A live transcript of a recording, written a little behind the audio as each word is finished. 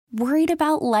Worried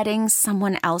about letting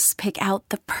someone else pick out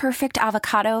the perfect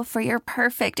avocado for your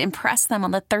perfect impress them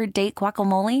on the third date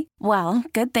guacamole? Well,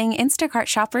 good thing Instacart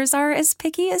shoppers are as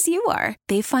picky as you are.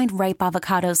 They find ripe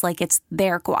avocados like it's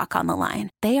their guac on the line.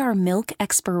 They are milk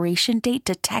expiration date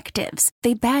detectives.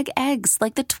 They bag eggs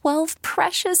like the 12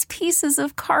 precious pieces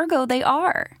of cargo they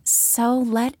are. So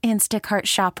let Instacart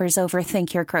shoppers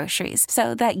overthink your groceries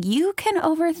so that you can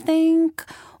overthink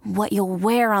what you'll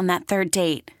wear on that third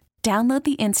date. Download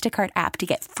the Instacart app to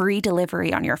get free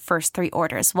delivery on your first 3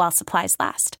 orders while supplies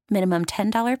last. Minimum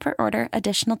 $10 per order.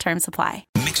 Additional terms apply.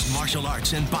 Mixed martial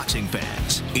arts and boxing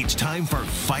fans, it's time for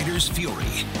Fighter's Fury,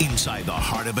 inside the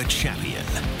heart of a champion.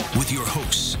 With your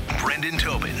hosts, Brendan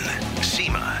Tobin,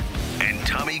 Seema, and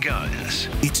Tommy Guns.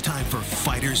 It's time for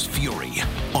Fighter's Fury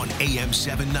on AM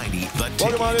 790, The Ticket.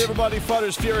 Welcome on, everybody.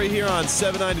 Fighter's Fury here on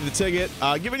 790, The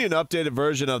Ticket. Giving you an updated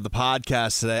version of the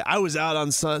podcast today. I was out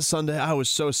on Sunday. I was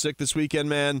so sick this weekend,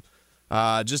 man.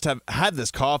 Just have had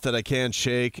this cough that I can't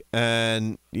shake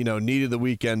and, needed the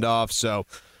weekend off. So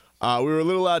we were a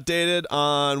little outdated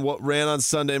on what ran on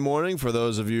Sunday morning. For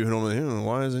those of you who don't know,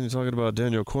 why isn't he talking about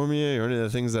Daniel Cormier or any of the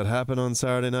things that happened on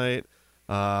Saturday night?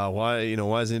 Why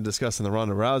isn't he discussing the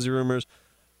Ronda Rousey rumors?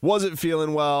 Wasn't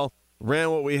feeling well.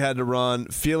 Ran what we had to run.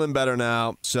 Feeling better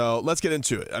now. So let's get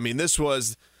into it. I mean, this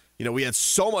was, we had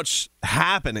so much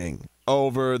happening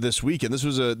over this weekend. This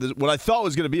was what I thought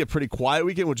was going to be a pretty quiet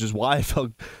weekend, which is why I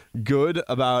felt good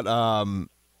about,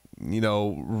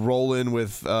 rolling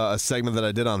with a segment that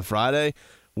I did on Friday,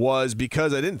 was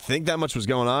because I didn't think that much was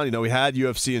going on. We had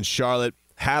UFC in Charlotte,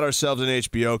 had ourselves an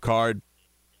HBO card,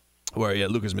 where you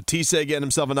had Lucas Matisse getting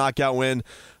himself a knockout win.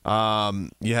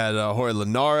 You had Jorge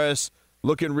Linares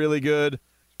looking really good.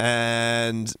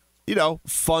 And,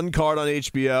 fun card on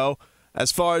HBO.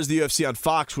 As far as the UFC on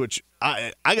Fox, which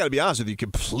I got to be honest with you,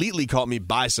 completely caught me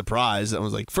by surprise. I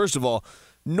was like, first of all,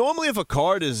 normally if a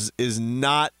card is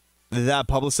not that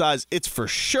publicized, it's for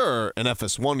sure an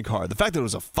FS1 card. The fact that it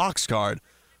was a Fox card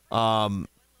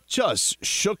just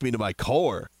shook me to my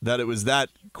core that it was that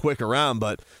quick around.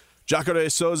 But Jacare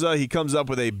Souza, he comes up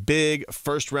with a big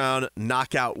first-round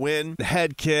knockout win.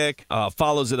 Head kick,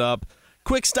 follows it up.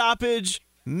 Quick stoppage,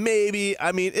 maybe.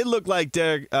 I mean, it looked like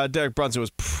Derek Brunson was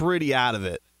pretty out of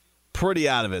it.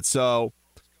 So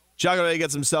Jacare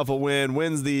gets himself a win,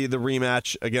 wins the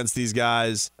rematch against these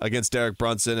guys, against Derek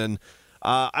Brunson, and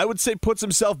I would say puts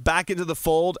himself back into the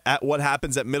fold at what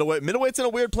happens at middleweight. Middleweight's in a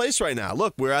weird place right now.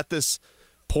 Look, we're at this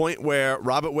point where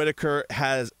Robert Whittaker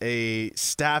has a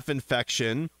staph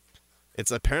infection.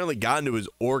 It's apparently gotten to his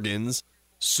organs,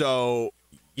 so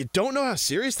you don't know how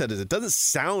serious that is. It doesn't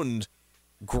sound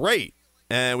great.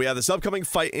 And we have this upcoming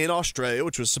fight in Australia,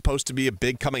 which was supposed to be a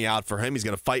big coming out for him. He's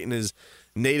going to fight in his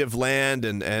native land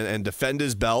and defend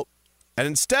his belt. And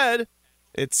instead,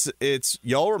 it's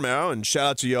Yoel Romero, and shout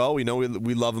out to Yoel. We know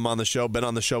we love him on the show. Been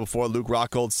on the show before. Luke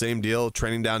Rockhold, same deal,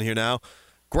 training down here now.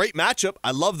 Great matchup.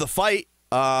 I love the fight,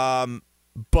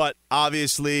 but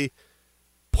obviously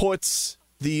puts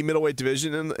the middleweight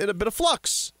division in a bit of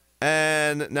flux.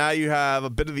 And now you have a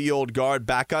bit of the old guard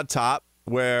back on top,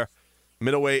 where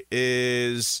middleweight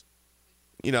is,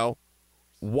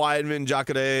 Weidman,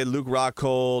 Jacare, Luke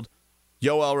Rockhold,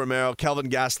 Yoel Romero,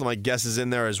 Kelvin Gastelum, I guess, is in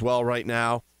there as well right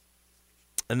now.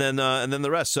 And then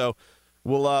the rest. So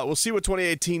we'll see what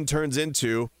 2018 turns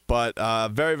into, but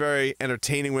very, very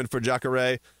entertaining win for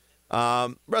Jacare.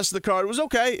 Rest of the card was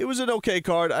okay. It was an okay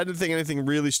card. I didn't think anything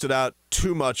really stood out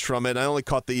too much from it. I only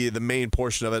caught the main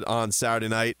portion of it on Saturday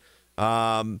night.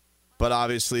 But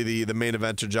obviously the main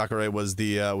eventer, Jacare, was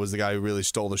the guy who really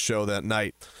stole the show that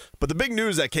night. But the big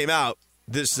news that came out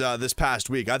this past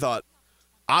week, I thought,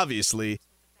 obviously,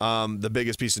 the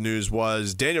biggest piece of news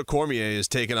was Daniel Cormier is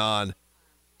taking on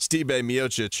Stipe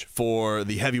Miocic for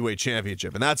the heavyweight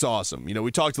championship, and that's awesome.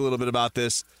 We talked a little bit about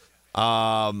this.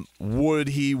 Would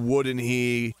he, wouldn't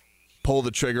he pull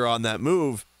the trigger on that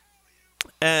move?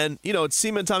 And, it's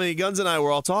Seema, Tommy Guns, and I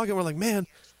were all talking. We're like, man,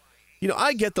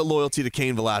 I get the loyalty to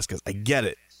Cain Velasquez. I get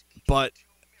it. But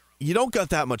you don't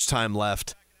got that much time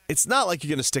left. It's not like you're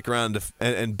going to stick around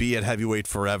and be at heavyweight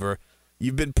forever.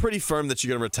 You've been pretty firm that you're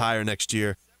going to retire next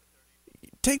year.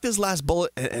 Take this last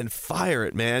bullet and fire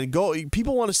it, man. Go.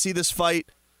 People want to see this fight.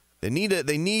 They need it.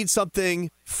 They need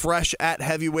something fresh at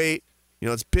heavyweight.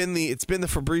 It's been the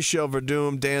Fabricio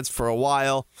Verdum dance for a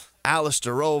while.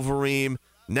 Alistair Overeem,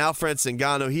 now Francis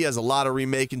Ngannou. He has a lot of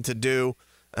remaking to do.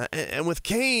 And with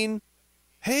Cain,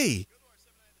 hey,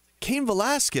 Cain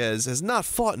Velasquez has not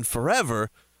fought in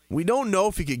forever. We don't know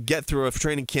if he could get through a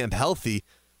training camp healthy.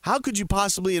 How could you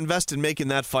possibly invest in making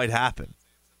that fight happen?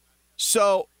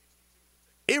 So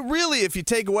it really, if you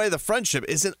take away the friendship,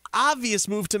 is an obvious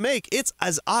move to make. It's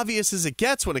as obvious as it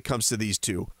gets when it comes to these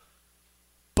two.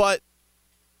 But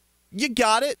you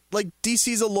got it. Like,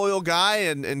 DC's a loyal guy,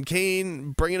 and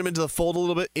Kane bringing him into the fold a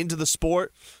little bit, into the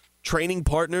sport, training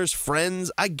partners,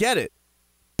 friends. I get it.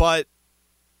 But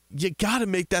you got to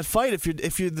make that fight if you're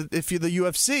the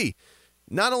UFC.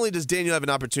 Not only does Daniel have an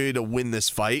opportunity to win this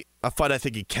fight, a fight I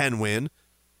think he can win,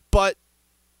 but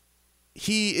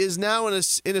he is now in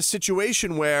a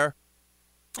situation where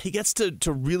he gets to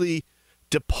really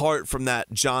depart from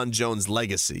that Jon Jones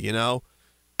legacy, you know?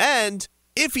 And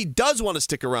if he does want to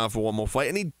stick around for one more fight,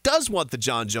 and he does want the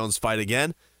Jon Jones fight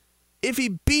again, if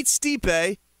he beats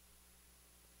Stipe,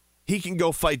 he can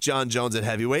go fight Jon Jones at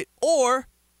heavyweight. Or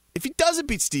if he doesn't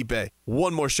beat Stipe,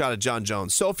 one more shot at Jon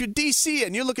Jones. So if you're DC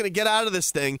and you're looking to get out of this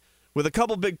thing with a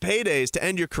couple big paydays to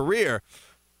end your career,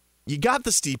 you got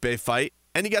the Stipe fight,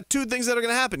 and you got two things that are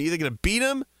going to happen. You're either going to beat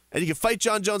him, and you can fight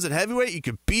Jon Jones at heavyweight. You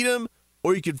could beat him,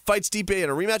 or you could fight Stipe in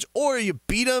a rematch, or you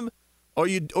beat him, or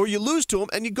you lose to him,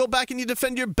 and you go back and you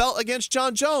defend your belt against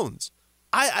Jon Jones.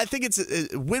 I think it's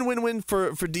a win-win-win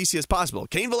for DC as possible.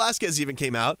 Cain Velasquez even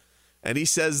came out, and he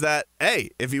says that, hey,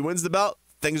 if he wins the belt,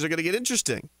 things are going to get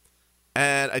interesting.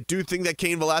 And I do think that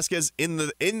Cain Velasquez in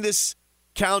this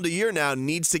calendar year now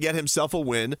needs to get himself a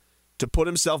win to put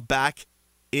himself back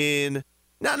in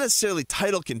not necessarily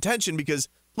title contention, because,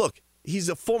 look, he's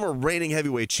a former reigning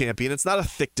heavyweight champion. It's not a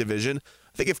thick division.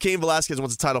 I think if Cain Velasquez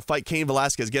wants a title fight, Cain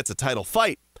Velasquez gets a title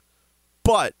fight.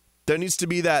 But there needs to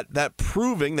be that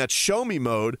proving, that show me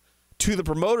mode to the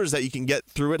promoters that you can get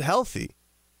through it healthy.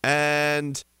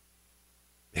 And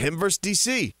him versus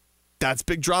DC, that's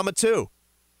big drama too.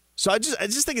 So I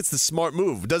just think it's the smart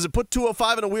move. Does it put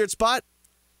 205 in a weird spot?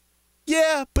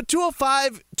 Yeah, but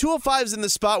 205 is in the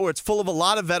spot where it's full of a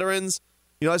lot of veterans.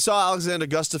 You know, I saw Alexander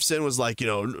Gustafsson was like,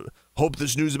 hope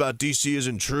this news about DC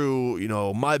isn't true.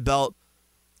 My belt.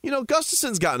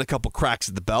 Gustafsson's gotten a couple cracks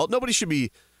at the belt. Nobody should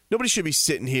be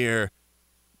sitting here,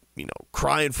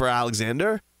 crying for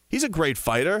Alexander. He's a great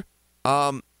fighter.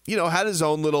 Had his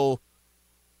own little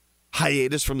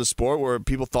hiatus from the sport where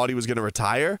people thought he was going to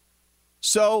retire.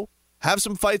 So have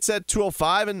some fights at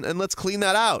 205 and let's clean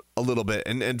that out a little bit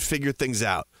and figure things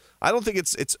out. I don't think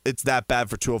it's that bad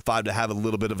for 205 to have a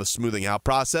little bit of a smoothing out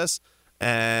process.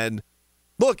 And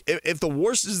look, if the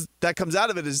worst that comes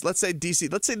out of it is, let's say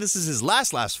DC, let's say this is his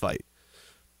last fight.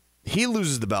 He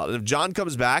loses the belt. And if Jon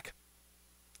comes back,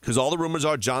 because all the rumors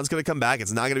are Jon's going to come back,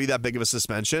 it's not going to be that big of a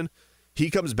suspension.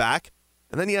 He comes back,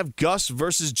 and then you have Gus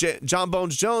versus Jon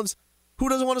Bones Jones. Who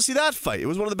doesn't want to see that fight? It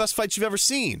was one of the best fights you've ever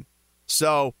seen.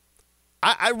 So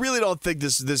I really don't think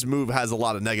this move has a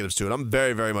lot of negatives to it. I'm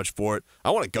very, very much for it. I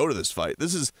want to go to this fight.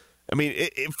 This is,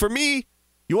 for me,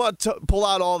 you want to pull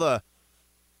out all the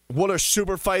what are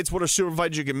super fights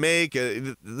you can make.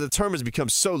 The term has become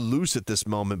so loose at this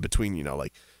moment between,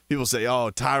 like people say, oh,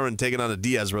 Tyron taking on a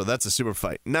Diaz, bro, that's a super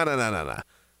fight. No.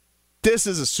 This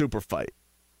is a super fight.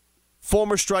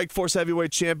 Former Strikeforce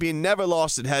heavyweight champion, never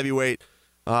lost at heavyweight.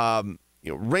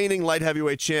 Reigning light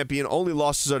heavyweight champion. Only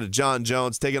losses are to Jon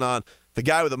Jones, taking on the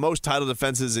guy with the most title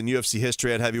defenses in UFC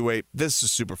history at heavyweight. This is a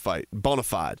super fight, bona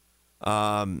fide.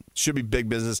 Should be big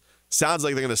business. Sounds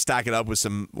like they're going to stack it up with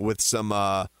some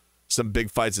big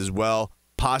fights as well.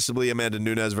 Possibly Amanda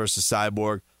Nunes versus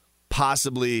Cyborg.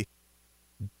 Possibly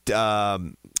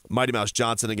Mighty Mouse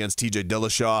Johnson against TJ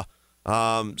Dillashaw.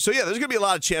 So yeah, there's going to be a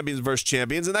lot of champions versus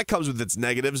champions, and that comes with its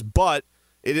negatives, but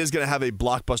it is going to have a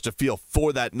blockbuster feel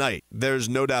for that night. There's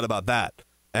no doubt about that.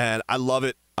 And I love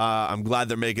it. I'm glad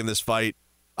they're making this fight.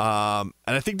 And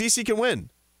I think DC can win.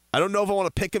 I don't know if I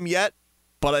want to pick him yet,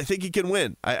 but I think he can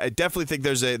win. I definitely think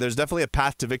there's definitely a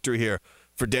path to victory here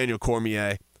for Daniel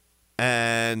Cormier.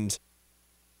 And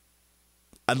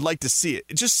I'd like to see it.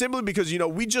 Just simply because,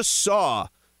 we just saw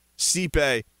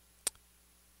Stipe.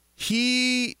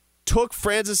 He took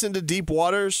Francis into deep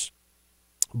waters,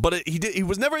 but he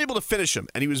was never able to finish him,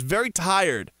 and he was very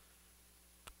tired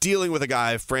dealing with a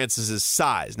guy of Francis's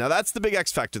size. Now, that's the big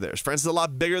X factor there. Francis is a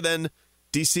lot bigger than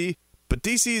DC, but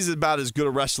DC is about as good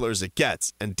a wrestler as it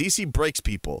gets, and DC breaks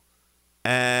people.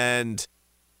 And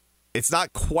it's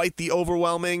not quite the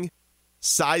overwhelming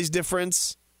size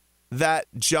difference that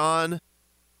Jon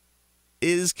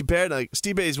is compared. Like,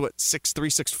 Stipe is, 6'3",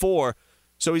 6'4",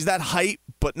 so he's that height,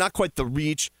 but not quite the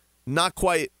reach, not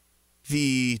quite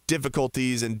the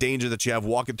difficulties and danger that you have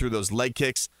walking through those leg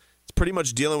kicks. It's pretty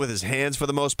much dealing with his hands for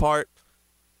the most part.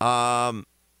 I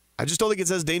just don't think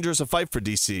it's as dangerous a fight for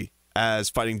DC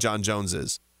as fighting Jon Jones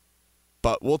is.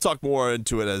 But we'll talk more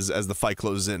into it as the fight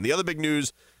closes in. The other big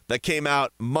news that came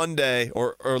out Monday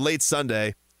or late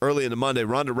Sunday, early into Monday,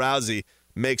 Ronda Rousey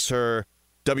makes her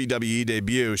WWE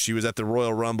debut. She was at the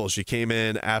Royal Rumble. She came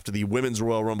in after the Women's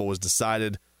Royal Rumble was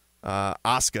decided.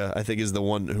 Asuka, I think, is the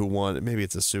one who won. Maybe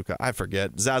it's Asuka. I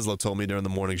forget. Zaslow told me during the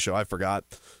morning show. I forgot.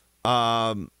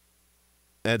 And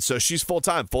so she's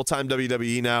full-time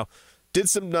WWE now. Did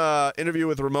some interview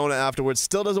with Ramona afterwards.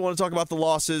 Still doesn't want to talk about the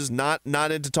losses. Not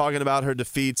into talking about her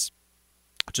defeats.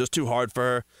 Just too hard for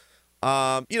her.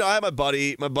 I have my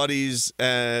buddies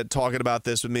talking about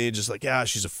this with me, just like, yeah,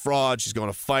 she's a fraud. She's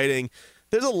going to fighting.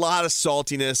 There's a lot of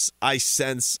saltiness I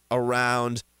sense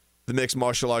around the mixed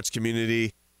martial arts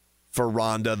community for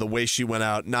Ronda, the way she went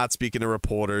out, not speaking to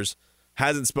reporters,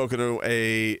 hasn't spoken to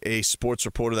a sports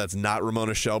reporter that's not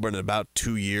Ramona Shelburne in about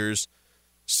 2 years.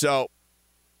 So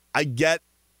I get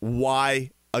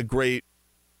why a great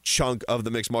chunk of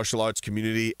the mixed martial arts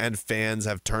community and fans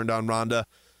have turned on Ronda.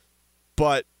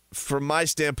 But from my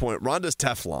standpoint, Ronda's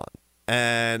Teflon.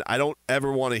 And I don't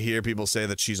ever want to hear people say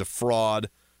that she's a fraud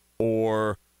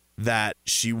or that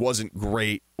she wasn't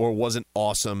great or wasn't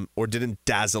awesome or didn't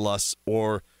dazzle us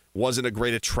or wasn't a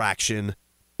great attraction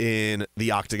in the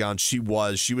octagon. She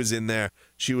was in there.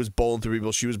 She was bowling through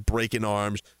people. She was breaking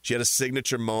arms. She had a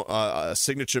signature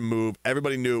move.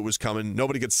 Everybody knew it was coming.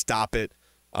 Nobody could stop it.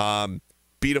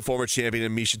 Beat a former champion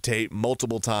in Miesha Tate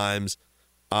multiple times.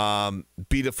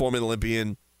 Beat a former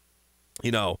Olympian.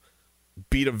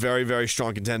 Beat a very, very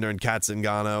strong contender in Kat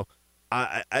Zingano.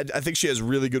 I think she has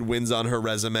really good wins on her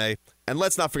resume. And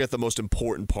let's not forget the most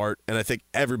important part, and I think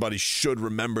everybody should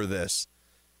remember this.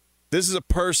 This is a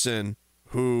person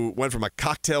who went from a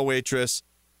cocktail waitress,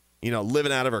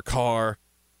 living out of her car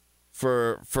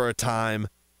for a time,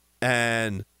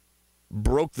 and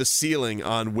broke the ceiling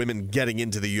on women getting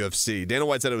into the UFC. Dana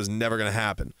White said it was never going to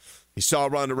happen. He saw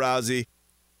Ronda Rousey,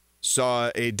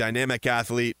 saw a dynamic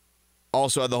athlete,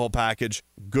 also had the whole package,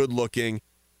 good looking,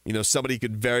 somebody he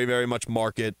could very, very much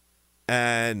market.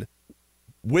 And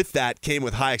with that came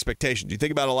with high expectations. You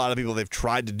think about a lot of people they've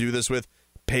tried to do this with,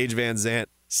 Paige Van Zandt,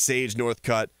 Sage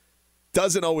Northcutt.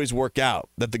 Doesn't always work out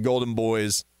that the Golden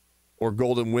Boys or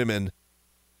Golden Women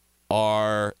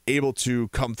are able to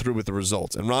come through with the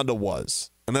results. And Ronda was.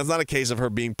 And that's not a case of her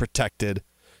being protected.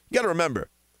 You got to remember,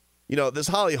 this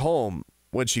Holly Holm,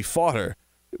 when she fought her,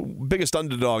 biggest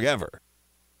underdog ever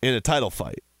in a title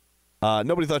fight.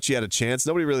 Nobody thought she had a chance.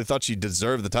 Nobody really thought she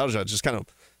deserved the title shot. Just kind of,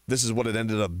 this is what it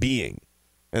ended up being.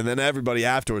 And then everybody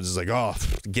afterwards is like, oh,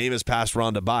 the game has passed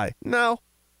Ronda by. No.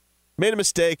 Made a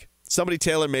mistake. Somebody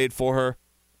tailor-made for her.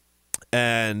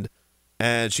 And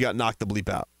she got knocked the bleep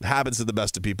out. It happens to the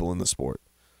best of people in the sport.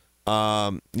 You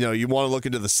want to look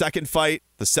into the second fight,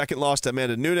 the second loss to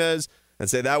Amanda Nunes, and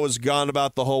say that was gone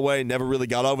about the whole way. Never really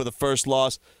got over the first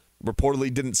loss.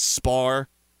 Reportedly didn't spar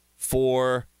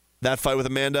for that fight with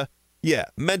Amanda. Yeah,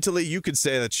 mentally you could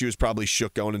say that she was probably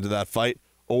shook going into that fight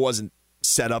or wasn't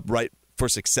set up right for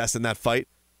success in that fight.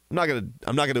 I'm not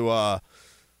gonna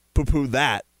poo-poo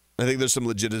that. I think there's some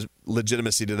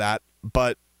legitimacy to that.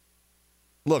 But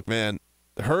look, man,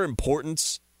 her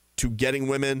importance to getting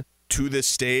women to this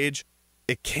stage,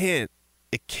 it can't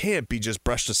be just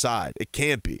brushed aside. It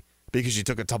can't be because she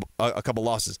took a couple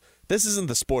losses. This isn't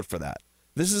the sport for that.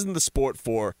 This isn't the sport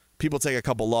for people take a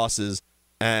couple losses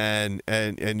and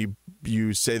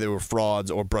you say they were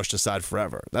frauds or brushed aside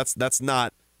forever. That's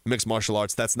not mixed martial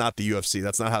arts. That's not the UFC.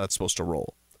 That's not how that's supposed to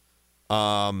roll.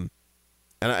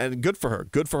 And good for her.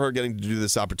 Good for her getting to do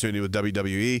this opportunity with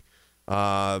WWE.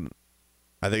 I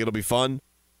think it'll be fun,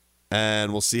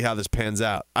 and we'll see how this pans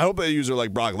out. I hope they use her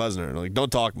like Brock Lesnar. Like,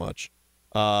 don't talk much.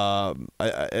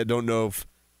 I don't know if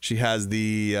she has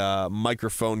the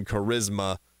microphone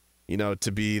charisma,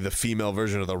 to be the female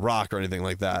version of The Rock or anything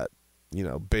like that,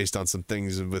 based on some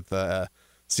things with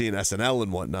seeing SNL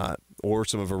and whatnot, or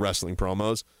some of her wrestling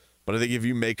promos. But I think if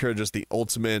you make her just the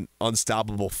ultimate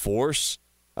unstoppable force,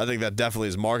 I think that definitely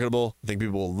is marketable. I think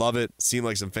people will love it. Seemed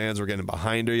like some fans were getting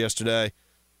behind her yesterday.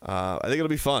 I think it'll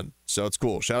be fun. So it's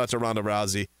cool. Shout out to Ronda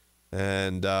Rousey.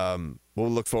 And we'll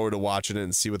look forward to watching it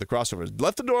and see what the crossover is.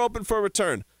 Left the door open for a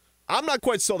return. I'm not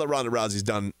quite sold that Ronda Rousey's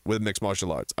done with mixed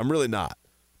martial arts. I'm really not.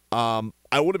 I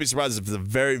wouldn't be surprised if it's a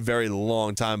very, very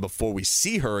long time before we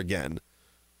see her again.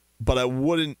 But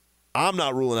I'm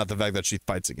not ruling out the fact that she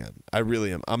fights again. I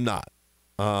really am. I'm not.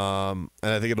 And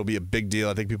I think it'll be a big deal.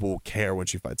 I think people will care when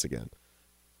she fights again.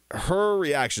 Her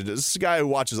reaction, this is a guy who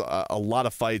watches a lot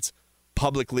of fights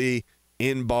publicly,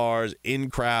 in bars,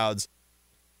 in crowds.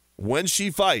 When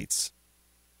she fights,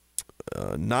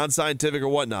 non-scientific or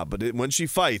whatnot, but when she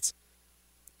fights,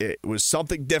 it was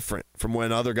something different from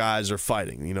when other guys are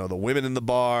fighting. The women in the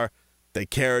bar, they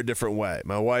care a different way.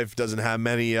 My wife doesn't have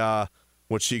many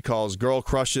what she calls girl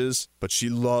crushes, but she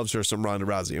loves her some Ronda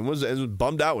Rousey and was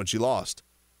bummed out when she lost.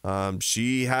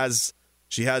 She has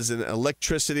an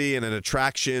electricity and an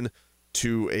attraction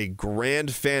to a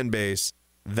grand fan base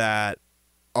that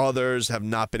others have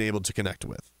not been able to connect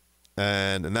with.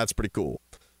 And that's pretty cool.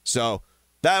 So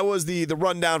that was the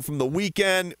rundown from the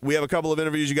weekend. We have a couple of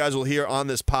interviews you guys will hear on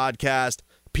this podcast.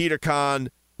 Peter Kahn,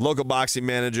 local boxing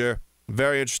manager,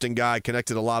 very interesting guy,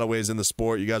 connected a lot of ways in the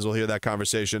sport. You guys will hear that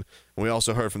conversation. And we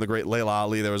also heard from the great Layla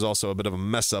Ali. There was also a bit of a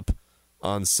mess-up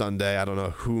on Sunday. I don't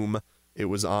know whom it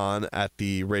was on at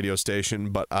the radio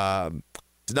station, but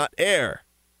did not air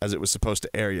as it was supposed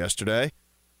to air yesterday.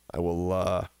 I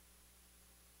will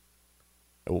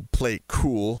play it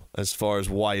cool as far as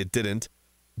why it didn't.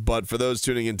 But for those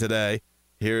tuning in today,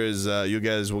 here is you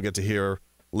guys will get to hear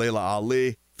Layla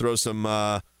Ali throw some.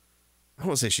 I don't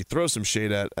want to say she throws some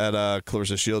shade at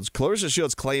Claressa Shields. Claressa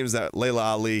Shields claims that Layla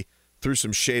Ali threw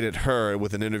some shade at her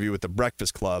with an interview with the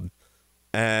Breakfast Club.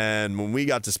 And when we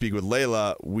got to speak with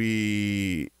Layla,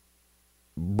 we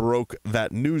broke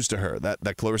that news to her that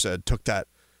Claressa had took that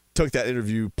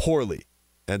interview poorly.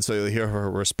 And so you'll hear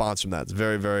her response from that. It's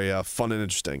very, very fun and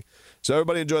interesting. So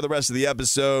everybody enjoy the rest of the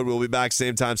episode. We'll be back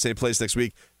same time, same place next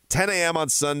week. 10 a.m. on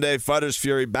Sunday. Fighters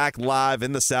Fury back live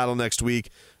in the saddle next week.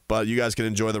 But you guys can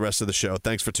enjoy the rest of the show.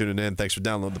 Thanks for tuning in. Thanks for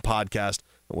downloading the podcast.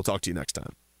 And we'll talk to you next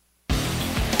time.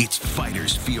 It's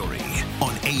Fighters Fury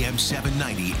on AM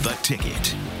 790, The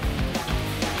Ticket.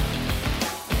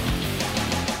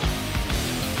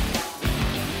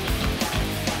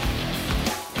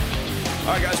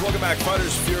 All right, guys, welcome back.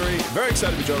 Fighters Fury. Very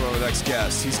excited to be joined by our next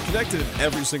guest. He's connected in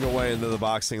every single way into the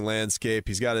boxing landscape.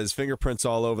 He's got his fingerprints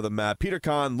all over the map. Peter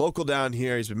Kahn, local down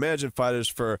here. He's been managing fighters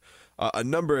for a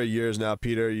number of years now.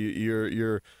 Peter,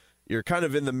 you're kind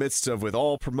of in the midst of with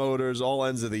all promoters, all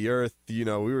ends of the earth. You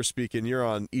know, we were speaking. You're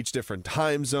on each different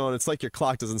time zone. It's like your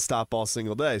clock doesn't stop all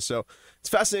single day. So it's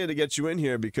fascinating to get you in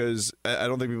here because I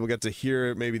don't think people get to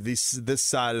hear maybe this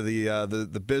side of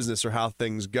the business or how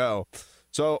things go.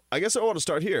 So I guess I want to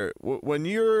start here. When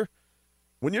your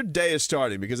day is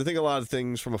starting, because I think a lot of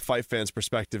things from a fight fan's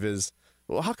perspective is,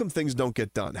 well, how come things don't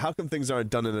get done? How come things aren't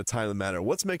done in a timely manner?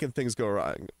 What's making things go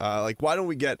wrong? Like, why don't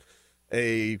we get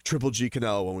a Triple G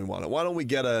Canelo when we want it? Why don't we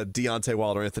get a Deontay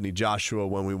Wilder Anthony Joshua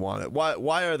when we want it?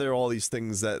 Why are there all these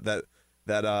things that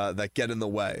get in the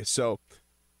way? So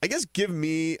I guess give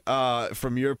me,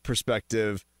 from your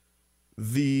perspective,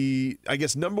 the, I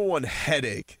guess, number one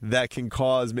headache that can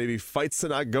cause maybe fights to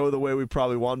not go the way we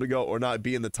probably want them to go or not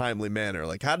be in the timely manner.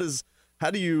 Like, how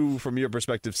do you, from your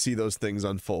perspective, see those things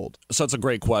unfold? So that's a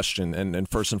great question. And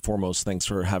first and foremost, thanks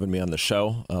for having me on the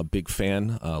show. Big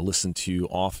fan, listen to you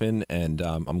often, and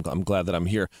I'm glad that I'm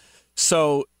here.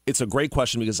 So it's a great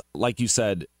question because, like you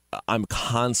said, I'm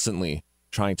constantly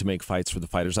trying to make fights for the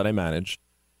fighters that I manage.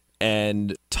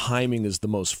 And timing is the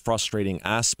most frustrating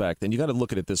aspect. And you got to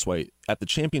look at it this way. At the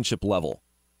championship level,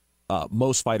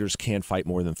 most fighters can't fight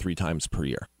more than 3 times per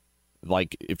year.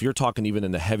 Like, if you're talking even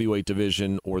in the heavyweight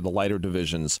division or the lighter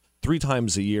divisions, 3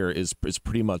 times a year is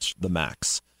pretty much the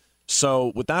max.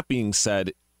 So with that being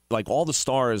said, like, all the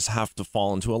stars have to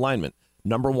fall into alignment.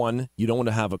 Number one, you don't want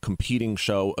to have a competing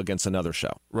show against another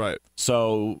show. Right.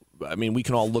 So, I mean, we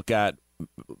can all look at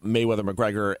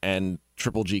Mayweather-McGregor and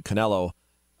Triple G Canelo.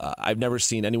 I've never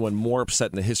seen anyone more upset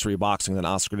in the history of boxing than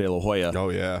Oscar De La Hoya. Oh,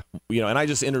 yeah. You know, and I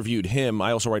just interviewed him.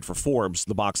 I also write for Forbes,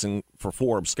 the boxing for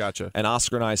Forbes. Gotcha. And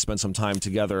Oscar and I spent some time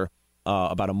together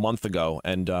about a month ago,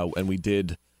 and we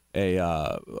did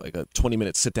a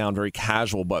 20-minute sit-down, very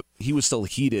casual, but he was still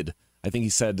heated. I think he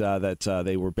said that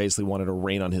they were basically wanted to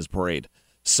rain on his parade.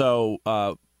 So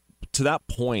to that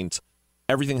point,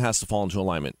 everything has to fall into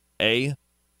alignment. A,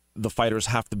 the fighters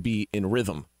have to be in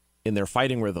rhythm. In their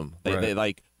fighting rhythm. They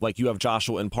like you have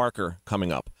Joshua and Parker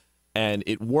coming up. And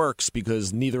it works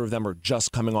because neither of them are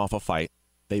just coming off a fight.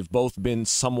 They've both been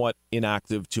somewhat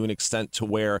inactive to an extent to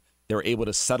where they're able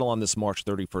to settle on this March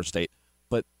 31st date.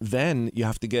 But then you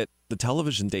have to get the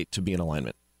television date to be in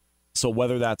alignment. So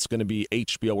whether that's going to be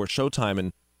HBO or Showtime,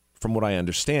 and from what I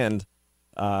understand,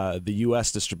 the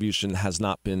U.S. distribution has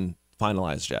not been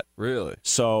finalized yet. Really?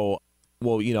 So,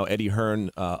 well, you know, Eddie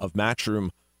Hearn of Matchroom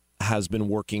has been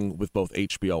working with both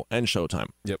HBO and Showtime.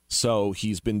 Yep. So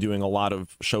he's been doing a lot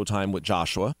of Showtime with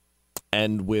Joshua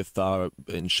and with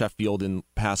in Sheffield and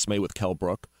past May with Kell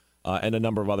Brook and a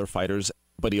number of other fighters.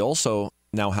 But he also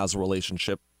now has a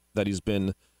relationship that he's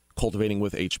been cultivating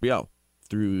with HBO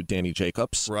through Danny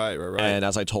Jacobs. Right. And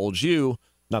as I told you,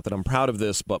 not that I'm proud of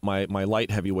this, but my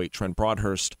light heavyweight, Trent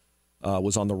Broadhurst,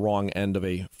 was on the wrong end of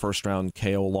a first-round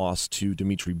KO loss to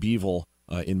Dimitri Bivol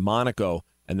in Monaco,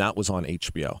 and that was on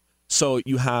HBO. So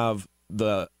you have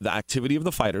the activity of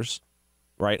the fighters,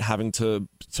 right, having to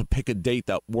pick a date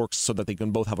that works so that they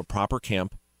can both have a proper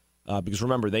camp, because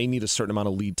remember, they need a certain amount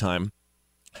of lead time.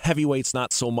 Heavyweights,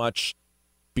 not so much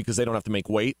because they don't have to make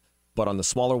weight, but on the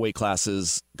smaller weight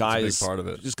classes, guys, that's a big part of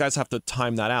it. Just guys have to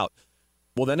time that out.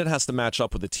 Well, then it has to match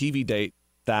up with a TV date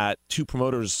that two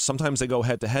promoters, sometimes they go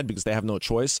head-to-head because they have no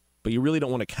choice, but you really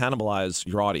don't want to cannibalize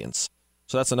your audience.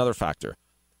 So that's another factor.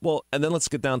 Well, and then let's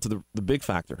get down to the big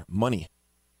factor, money.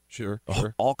 Sure.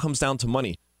 All comes down to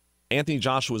money. Anthony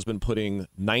Joshua has been putting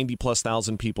 90-plus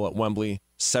thousand people at Wembley,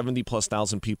 70-plus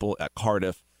thousand people at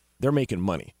Cardiff. They're making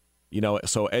money.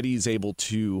 So Eddie's able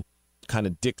to kind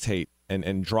of dictate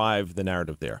and drive the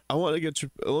narrative there. Let me get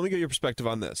your perspective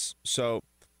on this. So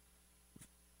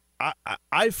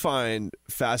I find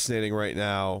fascinating right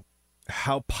now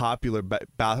how popular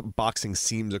boxing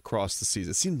seems across the seas.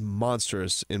 It seems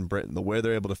monstrous in Britain, the way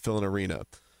they're able to fill an arena.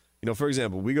 For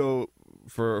example, we go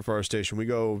for our station, we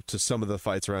go to some of the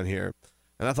fights around here,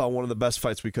 and I thought one of the best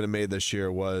fights we could have made this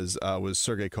year was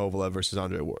Sergey Kovalev versus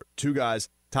Andre Ward. Two guys,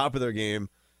 top of their game.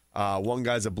 One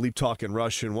guy's a bleep-talking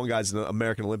Russian. One guy's an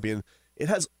American Olympian. It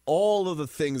has all of the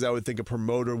things I would think a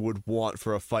promoter would want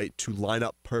for a fight to line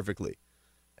up perfectly.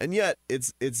 And yet,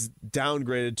 it's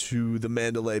downgraded to the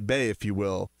Mandalay Bay, if you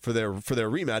will, for their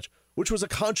rematch, which was a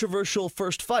controversial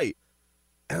first fight.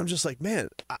 And I'm just like, man,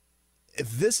 if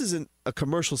this isn't a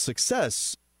commercial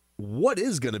success, what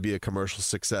is going to be a commercial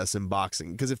success in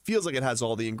boxing? Because it feels like it has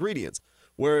all the ingredients.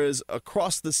 Whereas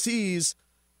across the seas,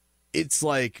 it's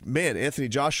like, man, Anthony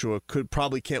Joshua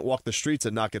can't walk the streets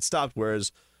and not get stopped.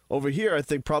 Whereas over here, I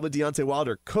think probably Deontay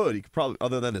Wilder could. He could probably,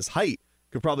 other than his height,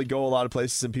 could probably go a lot of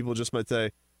places, and people just might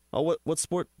say, "Oh, what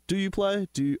sport do you play?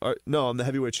 No, I'm the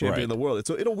heavyweight champion of the world." It's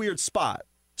in a weird spot.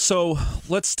 So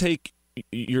let's take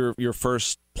your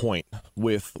first point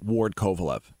with Ward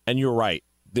Kovalev, and you're right.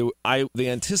 The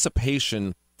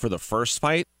anticipation for the first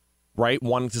fight, right,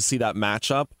 wanting to see that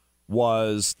matchup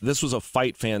this was a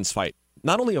fight fans fight.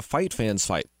 Not only a fight fans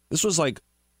fight, this was like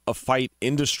a fight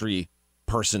industry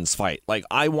person's fight. Like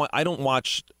I don't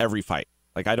watch every fight.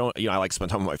 Like I don't, I like to spend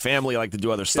time with my family. I like to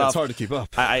do other stuff. It's hard to keep up.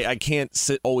 I can't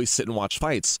always sit and watch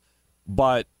fights,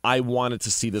 but I wanted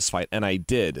to see this fight, and I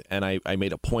did. And I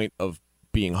made a point of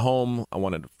being home. I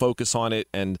wanted to focus on it,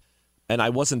 and I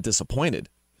wasn't disappointed.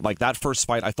 Like that first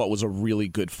fight, I thought was a really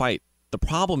good fight. The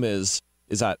problem is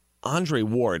that Andre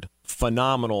Ward,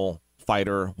 phenomenal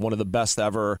fighter, one of the best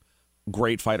ever,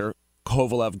 great fighter.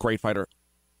 Kovalev, great fighter.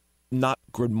 Not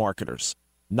good marketers,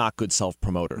 not good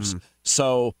self-promoters.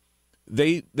 So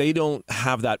they don't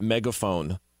have that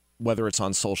megaphone, whether it's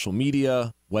on social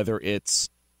media, whether it's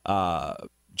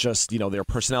just their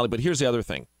personality. But here's the other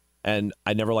thing, and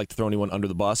I never like to throw anyone under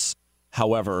the bus.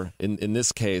 However, in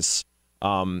this case,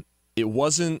 it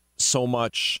wasn't so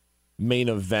much main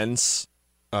events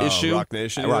issue. Rock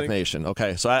Nation. Rock Nation.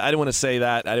 Okay, so I didn't want to say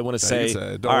that. I didn't want to say.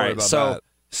 Don't worry about that.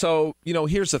 So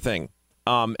here's the thing,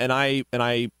 and I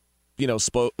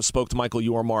spoke to Michael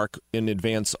Yormark in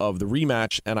advance of the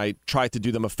rematch, and I tried to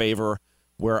do them a favor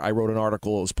where I wrote an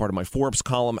article as part of my Forbes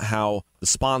column how the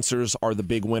sponsors are the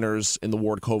big winners in the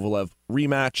Ward Kovalev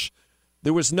rematch.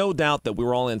 There was no doubt that we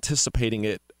were all anticipating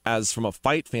it as from a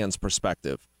fight fan's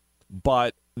perspective,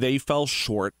 but they fell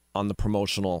short on the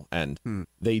promotional end.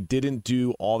 They didn't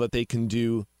do all that they can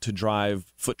do to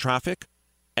drive foot traffic,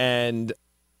 and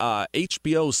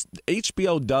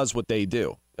HBO does what they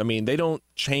do. I mean, they don't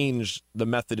change the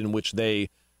method in which they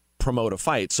promote a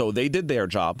fight. So they did their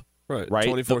job. Right.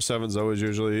 24/7 is always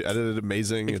usually edited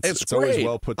amazing. It's always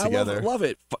well put together. I love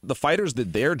it. The fighters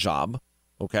did their job.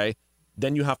 Okay.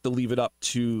 Then you have to leave it up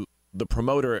to the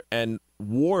promoter. And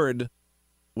Ward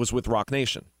was with Rock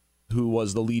Nation, who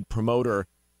was the lead promoter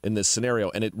in this scenario.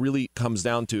 And it really comes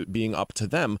down to it being up to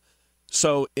them.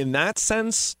 So in that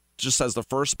sense, just as the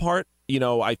first part,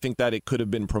 I think that it could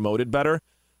have been promoted better.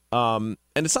 And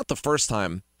it's not the first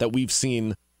time that we've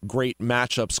seen great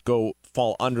matchups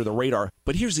fall under the radar.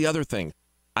 But here's the other thing.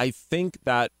 I think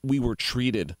that we were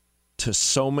treated to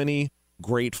so many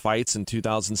great fights in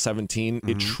 2017.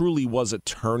 It truly was a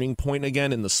turning point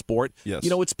again in the sport. Yes.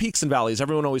 It's peaks and valleys.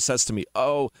 Everyone always says to me,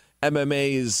 oh,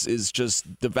 MMA is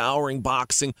just devouring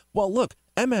boxing. Well, look,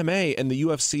 MMA and the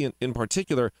UFC in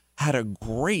particular had a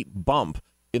great bump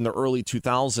in the early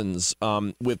 2000s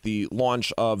with the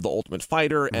launch of The Ultimate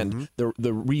Fighter and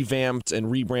the revamped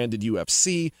and rebranded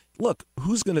UFC. Look,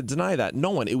 who's going to deny that? No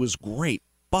one. It was great,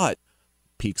 but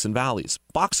peaks and valleys.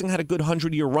 Boxing had a good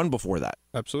 100-year run before that.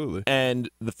 Absolutely. And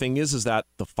the thing is that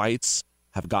the fights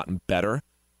have gotten better.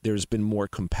 There's been more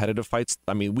competitive fights.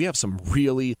 I mean, we have some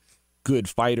really good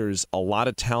fighters, a lot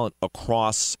of talent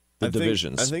across the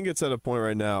divisions. I think it's at a point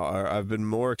right now. I've been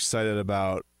more excited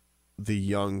about the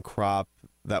young crop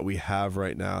that we have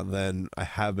right now than I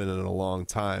have been in a long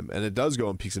time. And it does go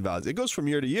in peaks and valleys. It goes from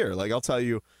year to year. Like, I'll tell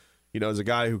you, as a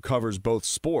guy who covers both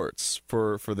sports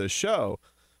for this show,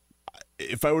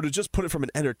 if I were to just put it from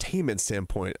an entertainment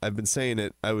standpoint, I've been saying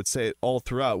it, I would say it all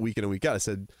throughout, week in and week out. I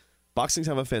said, boxing's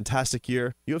having a fantastic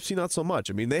year. UFC, not so much.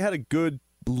 I mean, they had a good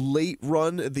late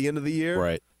run at the end of the year.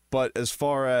 Right. But as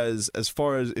far as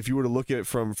if you were to look at it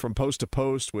from post to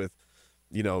post with,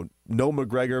 no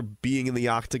McGregor being in the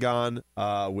octagon,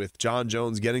 with John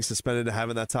Jones getting suspended and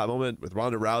having that top moment, with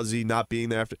Ronda Rousey not being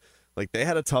there after, like, they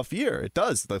had a tough year. It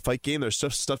does. The fight game, there's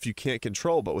stuff you can't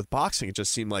control. But with boxing, it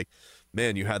just seemed like,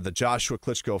 man, you had the Joshua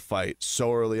Klitschko fight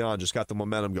so early on, just got the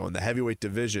momentum going. The heavyweight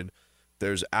division,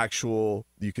 there's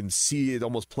you can see it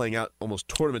almost playing out almost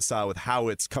tournament style with how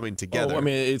it's coming together. Oh, I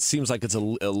mean, it seems like it's a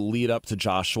lead up to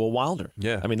Joshua Wilder.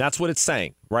 Yeah. I mean, that's what it's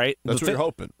saying, right? That's what you're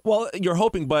hoping. Well, you're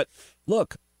hoping, but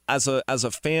look, as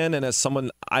a fan and as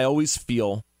someone, I always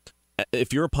feel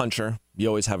if you're a puncher, you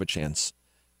always have a chance.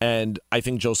 And I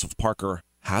think Joseph Parker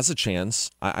has a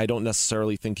chance. I don't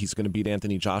necessarily think he's going to beat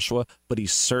Anthony Joshua, but he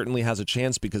certainly has a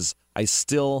chance because I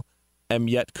still am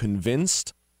yet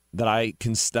convinced that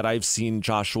I've seen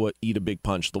Joshua eat a big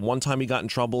punch. The one time he got in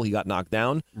trouble, he got knocked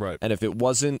down. Right. And if it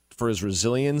wasn't for his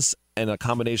resilience and a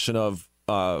combination of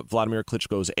Vladimir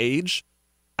Klitschko's age,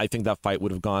 I think that fight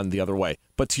would have gone the other way.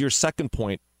 But to your second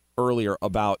point earlier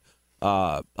about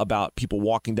people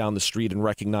walking down the street and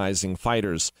recognizing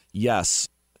fighters, yes,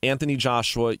 Anthony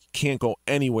Joshua can't go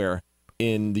anywhere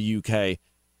in the UK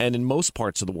and in most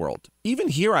parts of the world. Even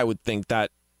here, I would think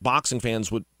that boxing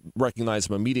fans would recognize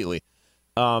him immediately.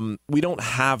 We don't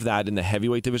have that in the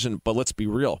heavyweight division, but let's be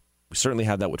real. We certainly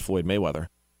had that with Floyd Mayweather.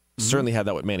 Certainly had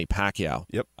that with Manny Pacquiao.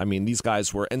 Yep. I mean, these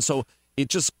guys were, and so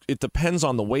it depends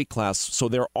on the weight class. So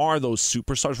there are those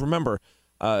superstars. Remember,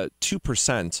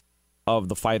 2% of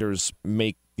the fighters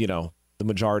make, the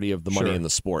majority of the money in the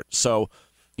sport. So,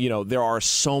 there are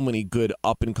so many good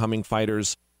up-and-coming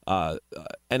fighters. And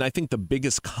I think the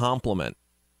biggest compliment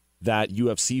that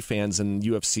UFC fans and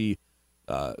UFC,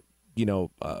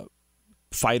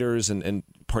 fighters and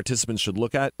participants should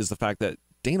look at is the fact that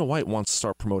Dana White wants to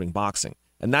start promoting boxing.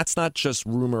 And that's not just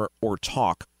rumor or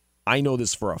talk. I know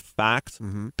this for a fact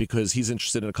because he's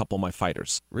interested in a couple of my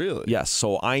fighters. Really? Yes.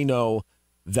 So I know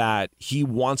that he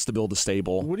wants to build a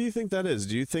stable. What do you think that is?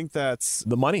 Do you think that's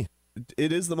the money?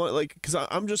 It is the money, like, because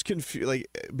I'm just confused, like,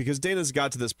 because Dana's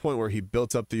got to this point where he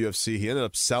built up the UFC, he ended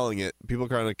up selling it. People are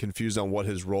kind of confused on what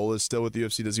his role is still with the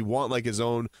UFC. Does he want, like, his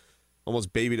own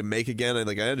almost baby to make again? And,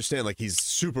 like, I understand, like,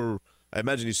 I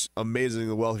imagine he's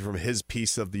amazingly wealthy from his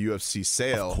piece of the UFC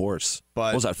sale. Of course.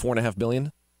 But what was that, $4.5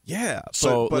 billion? Yeah.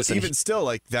 So but listen, even still,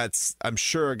 like, I'm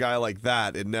sure a guy like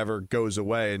that, it never goes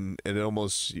away, and it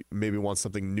almost maybe wants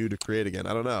something new to create again.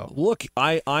 I don't know. Look,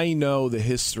 I know the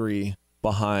history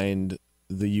behind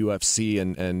the UFC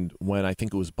and when I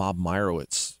think it was Bob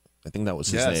Meyerowitz, I think that was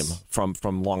his name,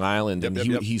 from Long Island, and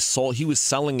he was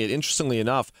selling it. Interestingly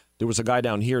enough, there was a guy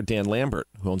down here, Dan Lambert,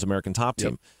 who owns American Top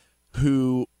Team,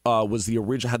 who had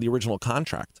the original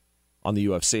contract on the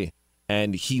UFC,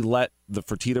 and he let the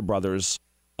Fertitta brothers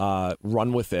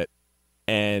run with it,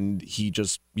 and he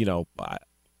just,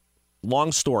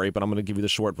 long story, but I'm going to give you the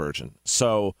short version.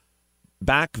 So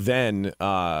back then,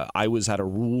 I was at a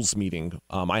rules meeting.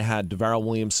 I had Devarel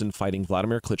Williamson fighting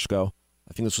Vladimir Klitschko.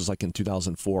 I think this was like in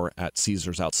 2004 at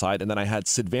Caesars outside. And then I had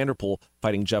Sid Vanderpool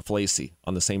fighting Jeff Lacey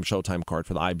on the same Showtime card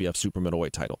for the IBF super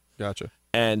middleweight title. Gotcha.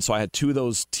 And so I had two of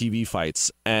those TV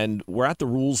fights. And we're at the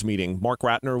rules meeting. Mark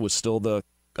Ratner was still the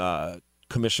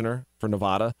commissioner for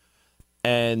Nevada.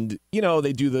 And,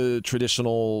 they do the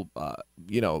traditional,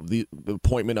 the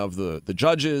appointment of the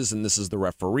judges, and this is the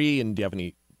referee, and do you have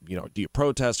any, do you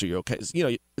protest? Are you okay?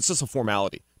 It's just a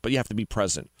formality, but you have to be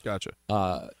present. Gotcha.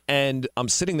 And I'm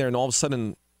sitting there, and all of a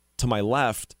sudden, to my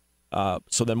left,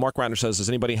 so then Mark Ratner says, does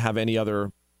anybody have any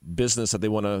other business that they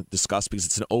want to discuss? Because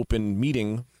it's an open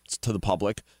meeting to the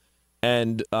public.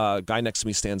 And a guy next to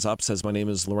me stands up, says, my name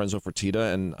is Lorenzo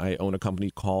Fertitta, and I own a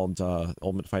company called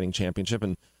Ultimate Fighting Championship,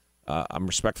 and I'm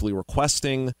respectfully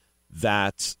requesting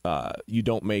that you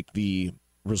don't make the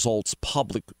results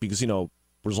public because,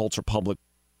 results are public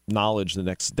knowledge the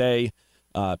next day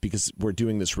because we're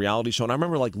doing this reality show. And I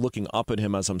remember looking up at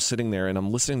him as I'm sitting there and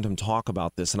I'm listening to him talk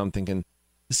about this, and I'm thinking,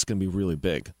 this is going to be really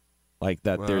big.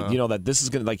 That this is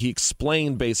going to, he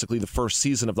explained basically the first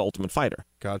season of The Ultimate Fighter.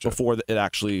 Gotcha. Before it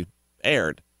actually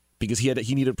aired, because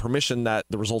he needed permission that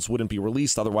the results wouldn't be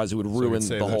released, otherwise it would ruin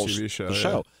the whole show.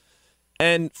 Yeah.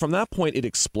 And from that point, it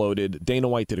exploded. Dana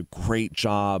White did a great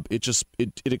job. It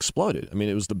exploded. I mean,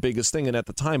 it was the biggest thing. And at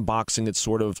the time, boxing had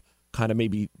sort of kind of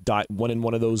maybe went in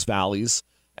one of those valleys.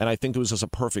 And I think it was just a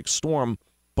perfect storm.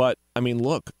 But I mean,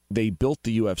 look, they built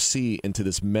the UFC into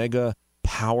this mega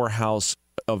powerhouse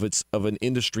of an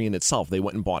industry in itself. They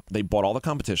bought all the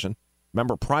competition.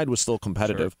 Remember, Pride was still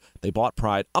competitive. Sure. They bought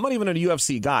Pride. I'm not even a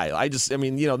UFC guy. This is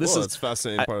it's a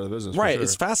fascinating part of the business. Right. For sure.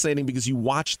 It's fascinating because you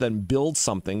watch them build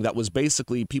something that was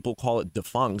basically, people call it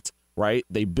defunct, right?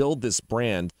 They build this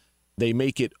brand. They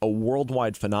make it a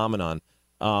worldwide phenomenon.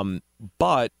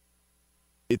 But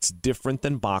it's different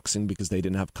than boxing because they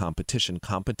didn't have competition.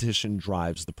 Competition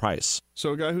drives the price.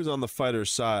 So a guy who's on the fighter's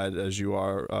side, as you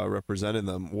are representing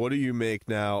them, what do you make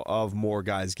now of more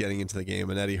guys getting into the game?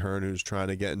 And Eddie Hearn, who's trying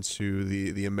to get into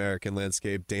the American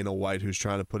landscape, Dana White, who's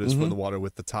trying to put his foot in the water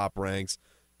with the top ranks,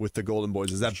 with the Golden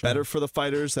Boys. Is that better for the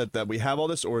fighters that we have all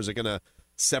this, or is it going to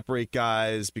separate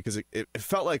guys? Because it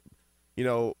felt like,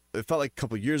 it felt like a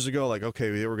couple of years ago, like, okay,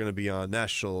 they were going to be on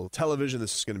national television.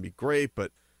 This is going to be great,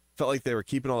 but felt like they were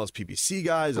keeping all those PBC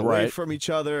guys away from each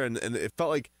other, and it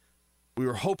felt like we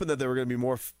were hoping that there were going to be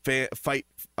more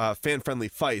fan-friendly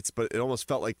fights, but it almost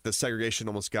felt like the segregation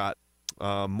almost got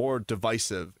more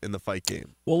divisive in the fight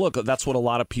game. Well, look, that's what a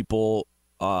lot of people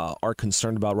are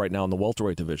concerned about right now in the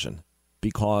welterweight division,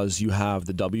 because you have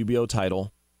the WBO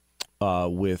title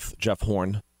with Jeff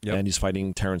Horn, and he's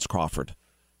fighting Terrence Crawford.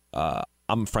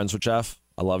 I'm friends with Jeff.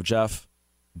 I love Jeff,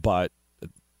 but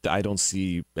I don't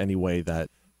see any way that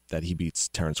he beats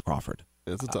Terrence Crawford.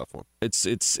 It's a tough one.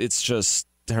 It's just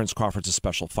Terrence Crawford's a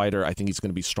special fighter. I think he's going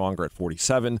to be stronger at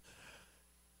 47.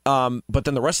 But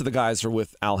then the rest of the guys are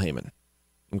with Al Heyman.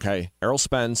 Okay, Errol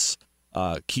Spence,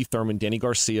 Keith Thurman, Danny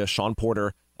Garcia, Sean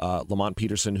Porter, Lamont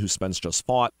Peterson, who Spence just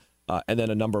fought, and then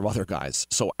a number of other guys.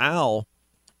 So Al,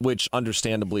 which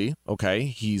understandably, okay,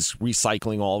 he's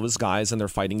recycling all of his guys and they're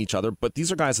fighting each other, but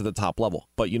these are guys at the top level.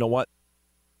 But you know what?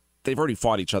 They've already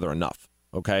fought each other enough,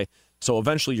 okay? So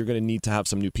eventually you're going to need to have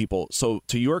some new people. So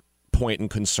to your point and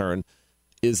concern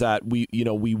is that we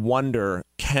wonder,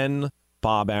 can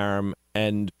Bob Arum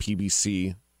and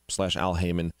PBC/Al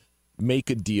Heyman make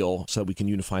a deal so that we can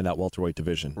unify that welterweight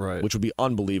division, right? Which would be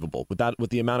unbelievable. With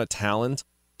the amount of talent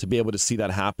to be able to see that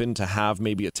happen, to have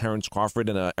maybe a Terrence Crawford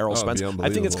and a Errol Spence,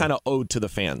 I think it's kind of owed to the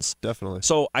fans. Definitely.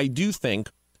 So I do think,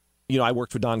 I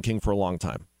worked for Don King for a long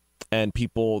time, and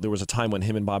there was a time when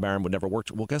him and Bob Arum would never work.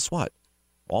 Well, guess what?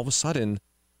 All of a sudden,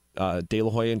 De La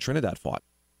Hoya and Trinidad fought.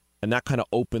 And that kind of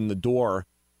opened the door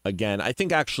again. I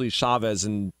think actually Chavez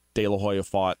and De La Hoya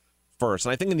fought first.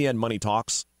 And I think in the end, money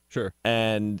talks. Sure.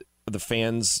 And the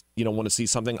fans, want to see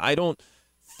something. I don't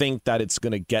think that it's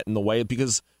going to get in the way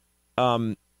because,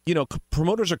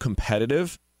 promoters are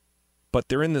competitive, but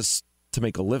they're in this to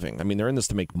make a living. I mean, they're in this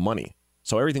to make money.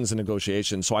 So everything's a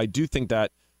negotiation. So I do think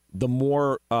that the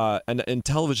more, and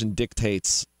television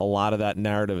dictates a lot of that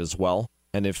narrative as well.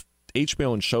 And if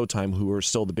HBO and Showtime, who are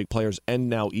still the big players, and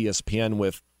now ESPN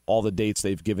with all the dates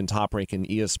they've given Top Rank and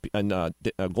ESPN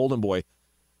and Golden Boy,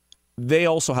 they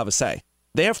also have a say.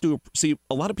 They have to see.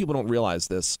 A lot of people don't realize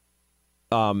this.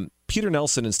 Peter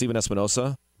Nelson and Steven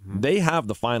Espinosa, they have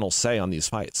the final say on these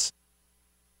fights.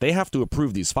 They have to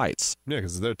approve these fights. Yeah,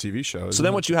 because it's their TV show. So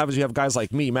then what you have is you have guys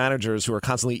like me, managers who are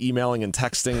constantly emailing and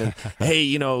texting, and hey,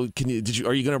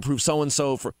 are you going to approve so and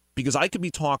so for? Because I could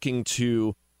be talking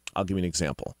to. I'll give you an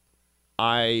example.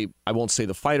 I won't say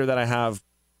the fighter that I have,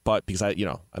 but because I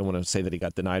don't want to say that he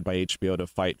got denied by HBO to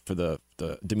fight for the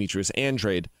Demetrius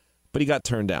Andrade, but he got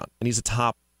turned down, and he's a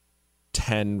top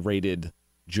 10 rated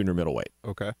junior middleweight.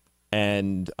 Okay.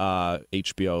 And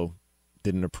HBO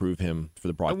didn't approve him for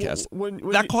the broadcast. When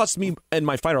that cost me and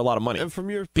my fighter a lot of money. And from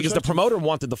your because the promoter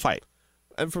wanted the fight.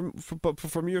 And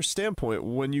from your standpoint,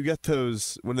 when you get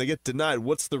when they get denied,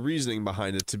 what's the reasoning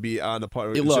behind it to be on the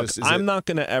part? Look, I'm not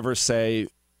going to ever say.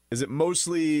 Is it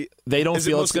mostly they don't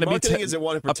feel it's going to be? Is it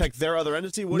want to protect their other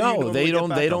entity? No, they don't.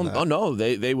 They don't. Oh no,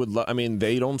 they would. I mean,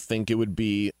 they don't think it would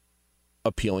be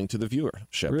appealing to the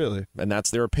viewership. Really, and that's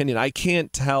their opinion. I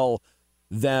can't tell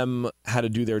them how to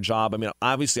do their job. I mean,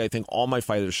 obviously, I think all my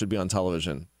fighters should be on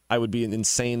television. I would be an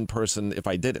insane person if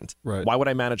I didn't. Right. Why would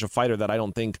I manage a fighter that I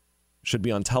don't think should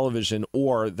be on television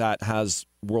or that has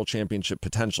world championship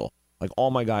potential? Like,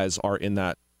 all my guys are in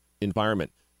that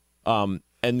environment. And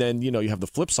then, you have the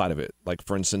flip side of it. Like,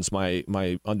 for instance, my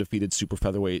undefeated super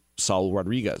featherweight Saul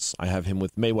Rodriguez, I have him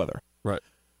with Mayweather. Right.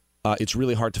 It's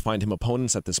really hard to find him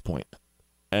opponents at this point.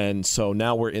 And so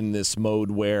now we're in this mode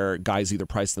where guys either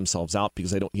price themselves out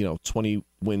because they don't, 20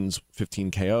 wins, 15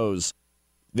 KOs.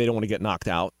 They don't want to get knocked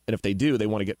out. And if they do, they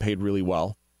want to get paid really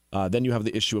well. Then you have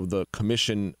the issue of the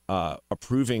commission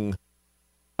approving.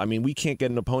 I mean, we can't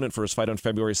get an opponent for his fight on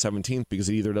February 17th because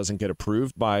it either doesn't get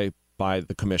approved by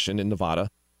the commission in Nevada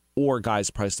or guys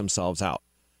price themselves out.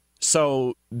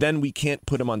 So then we can't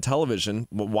put him on television.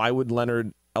 Why would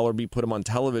Leonard Ellerbe put him on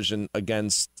television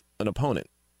against an opponent.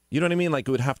 You know what I mean? Like,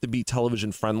 it would have to be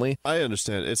television friendly. I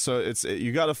understand.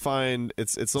 You got to find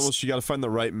it's almost you got to find the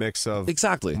right mix of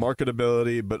exactly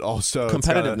marketability, but also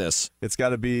competitiveness. It's got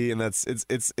to be, and that's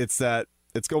that.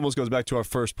 It almost goes back to our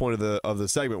first point of the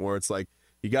segment where it's like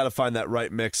you got to find that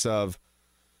right mix of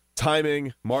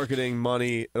timing, marketing,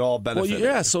 money, it all benefits. Well,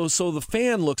 yeah. So the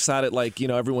fan looks at it like,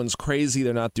 everyone's crazy.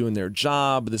 They're not doing their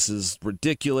job. This is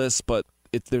ridiculous. But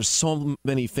there's so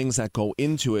many things that go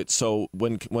into it. So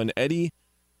when Eddie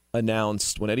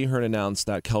Hearn announced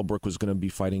that Kell Brook was going to be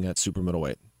fighting at super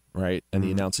middleweight, right? And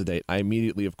he announced a date. I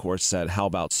immediately, of course, said, "How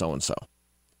about so and so?"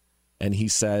 And he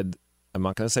said, "I'm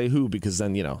not going to say who because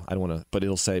then I don't want to."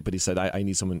 But he said, "I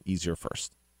need someone easier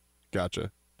first."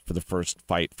 Gotcha. For the first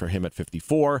fight for him at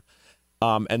 54.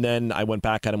 And then I went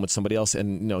back at him with somebody else,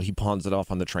 and he pawns it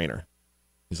off on the trainer.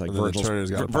 He's like,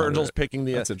 Virgil's picking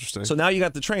the... That's interesting. So now you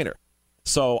got the trainer.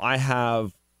 So I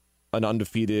have an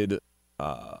undefeated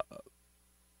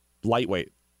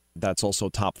lightweight that's also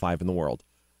top 5 in the world.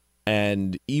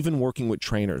 And even working with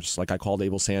trainers, like I called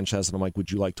Abel Sanchez, and I'm like,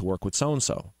 would you like to work with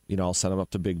so-and-so? I'll send him up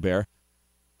to Big Bear.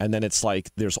 And then it's like,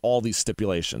 there's all these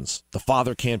stipulations. The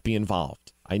father can't be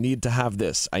involved. I need to have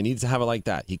this. I need to have it like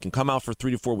that. He can come out for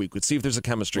 3 to 4 weeks. Let's see if there's a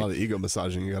chemistry. A lot of ego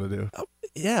massaging you got to do.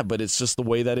 Yeah, but it's just the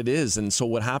way that it is. And so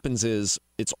what happens is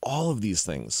it's all of these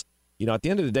things. At the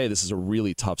end of the day, this is a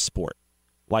really tough sport.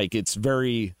 Like, it's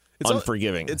very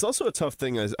unforgiving. It's also a tough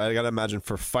thing, I got to imagine,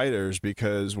 for fighters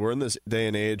because we're in this day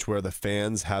and age where the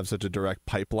fans have such a direct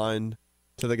pipeline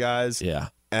to the guys. Yeah.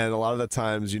 And a lot of the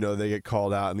times, they get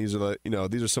called out, and these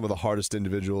are some of the hardest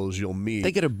individuals you'll meet.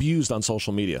 They get abused on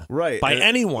social media, right? By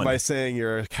anyone, by saying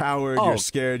you're a coward, you're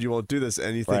scared, you won't do this,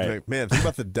 and you think, like, man, think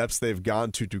about the depths they've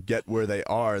gone to get where they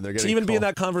are, and they're getting to even called. Be in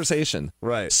that conversation,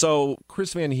 right? So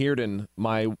Chris Van Heerden,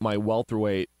 my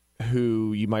welterweight,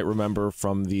 who you might remember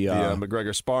from the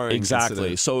McGregor sparring,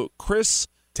 exactly. Incident. So Chris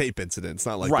tape incident. It's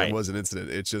not like there was an incident.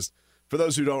 It's just for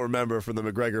those who don't remember from the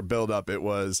McGregor buildup, it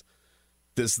was.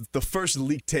 The first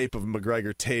leaked tape of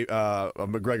McGregor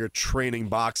training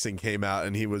boxing came out,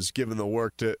 and he was given the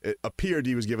work to. It appeared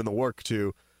he was given the work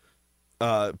to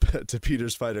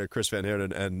Peter's fighter Chris Van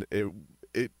Heerden, and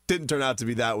it didn't turn out to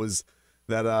be that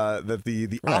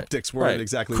the optics weren't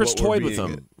exactly. Chris what toyed with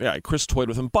him. Yeah, Chris toyed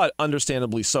with him, but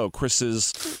understandably so. Chris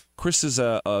is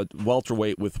a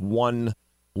welterweight with one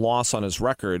loss on his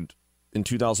record in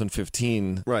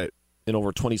 2015. Right. In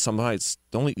over 20-some fights.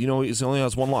 He only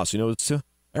has one loss. It's to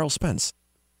Errol Spence.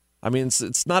 I mean,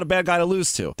 it's not a bad guy to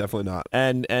lose to. Definitely not.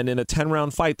 And in a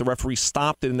 10-round fight, the referee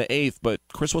stopped it in the 8th, but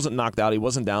Chris wasn't knocked out. He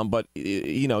wasn't down, but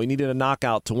he needed a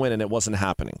knockout to win, and it wasn't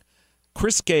happening.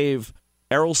 Chris gave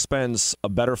Errol Spence a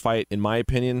better fight, in my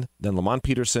opinion, than Lamont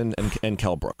Peterson and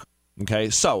Kell Brook. Okay,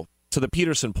 so to the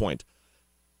Peterson point,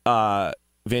 Van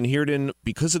Heerden,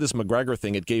 because of this McGregor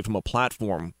thing, it gave him a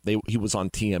platform. He was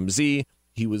on TMZ.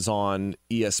 He was on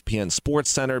ESPN Sports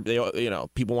Center.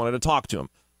 People wanted to talk to him.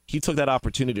 He took that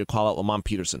opportunity to call out Lamont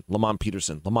Peterson,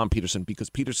 because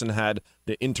Peterson had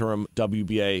the interim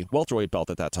WBA welterweight belt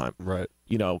at that time. Right.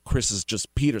 Chris is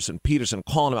just Peterson,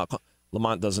 calling him out.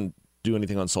 Lamont doesn't do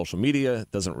anything on social media,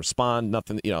 doesn't respond,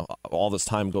 nothing. All this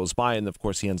time goes by, and of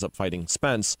course he ends up fighting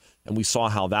Spence, and we saw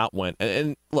how that went.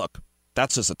 And look,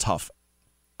 that's just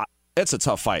it's a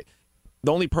tough fight.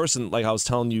 The only person, like I was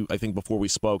telling you, I think before we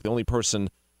spoke, the only person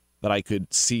that I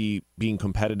could see being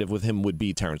competitive with him would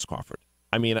be Terrence Crawford.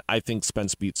 I mean, I think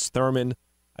Spence beats Thurman.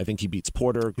 I think he beats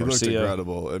Porter, Garcia. He looked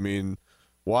incredible. I mean,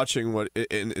 watching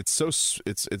and it's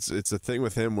a thing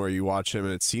with him where you watch him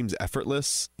and it seems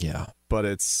effortless. Yeah. But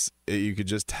you could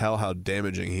just tell how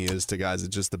damaging he is to guys.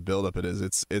 It's just the buildup it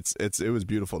is. It was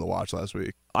beautiful to watch last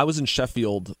week. I was in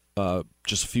Sheffield,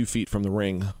 just a few feet from the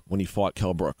ring when he fought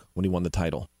Kell Brook when he won the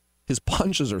title. His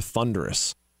punches are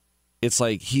thunderous. It's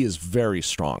like he is very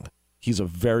strong. He's a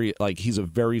very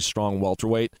strong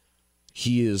welterweight.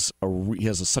 He has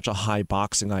such a high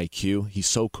boxing IQ. He's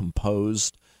so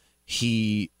composed.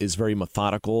 He is very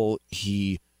methodical.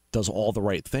 He does all the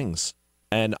right things.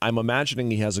 And I'm imagining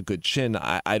he has a good chin.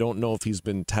 I don't know if he's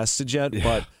been tested yet,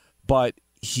 but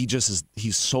he just is.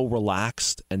 He's so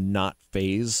relaxed and not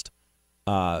phased.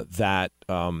 That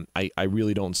I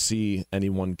really don't see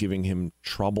anyone giving him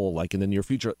trouble like in the near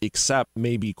future, except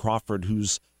maybe Crawford,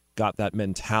 who's got that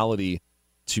mentality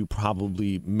to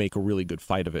probably make a really good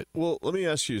fight of it. Well, let me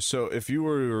ask you. So if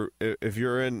you're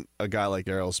in a guy like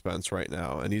Errol Spence right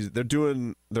now, and they're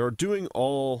doing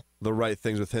all the right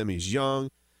things with him. He's young.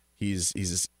 He's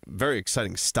a very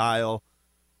exciting style.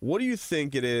 What do you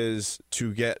think it is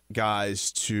to get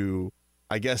guys to?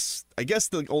 I guess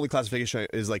the only classification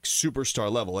is like superstar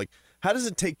level. Like, How does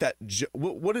it take that?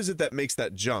 What is it that makes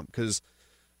that jump? Because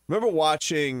remember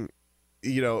watching,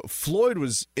 Floyd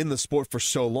was in the sport for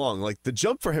so long. Like the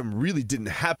jump for him really didn't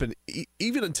happen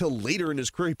even until later in his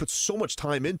career. He put so much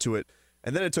time into it,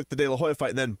 and then it took the De La Hoya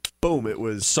fight, and then boom, it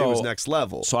was next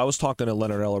level. So I was talking to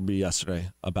Leonard Ellerby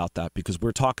yesterday about that because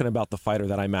we're talking about the fighter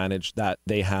that I manage that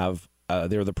they have.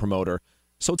 They're the promoter,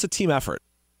 so it's a team effort.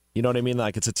 You know what I mean?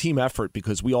 Like it's a team effort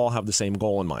because we all have the same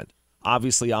goal in mind.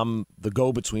 Obviously, I'm the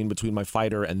go-between my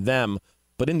fighter and them,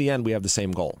 but in the end, we have the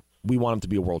same goal. We want him to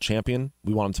be a world champion.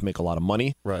 We want him to make a lot of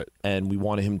money. Right. And we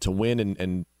want him to win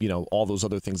and all those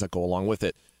other things that go along with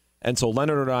it. And so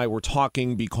Leonard and I were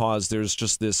talking because there's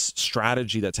just this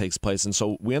strategy that takes place. And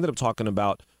so we ended up talking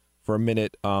about, for a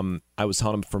minute, I was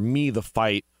telling him, for me, the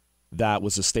fight that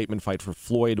was a statement fight for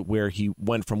Floyd where he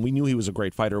went from, we knew he was a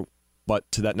great fighter,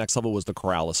 but to that next level was the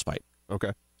Corrales fight.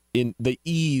 Okay. In the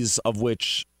ease of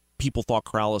which people thought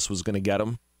Corrales was going to get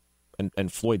him,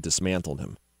 and Floyd dismantled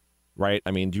him, right?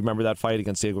 I mean, do you remember that fight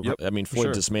against Diego? Yep, I mean,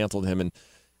 Floyd dismantled him,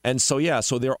 and so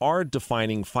so there are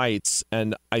defining fights,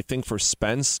 and I think for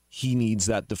Spence, he needs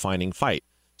that defining fight.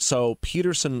 So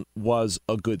Peterson was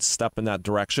a good step in that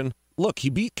direction. Look,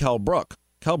 he beat Kell Brook.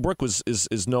 Kell Brook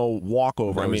is no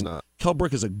walkover. No, I mean, Kell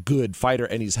Brook is a good fighter,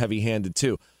 and he's heavy-handed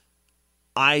too.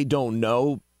 I don't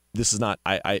know. This is not.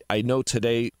 I know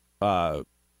today.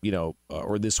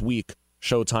 Or this week,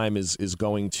 Showtime is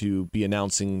going to be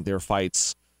announcing their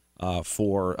fights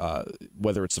for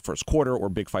whether it's the first quarter or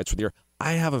big fights for the year.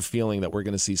 I have a feeling that we're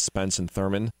going to see Spence and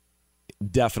Thurman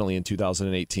definitely in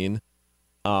 2018.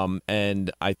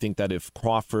 And I think that if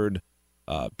Crawford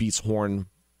beats Horn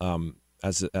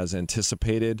as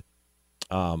anticipated,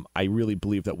 I really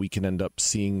believe that we can end up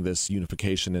seeing this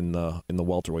unification in the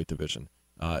welterweight division.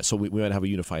 So we might have a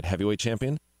unified heavyweight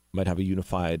champion, might have a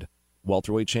unified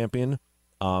welterweight champion.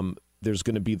 There's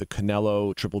going to be the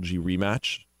Canelo Triple G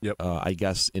rematch. Yep. I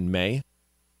guess in May. Is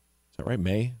that right?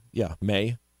 May? Yeah,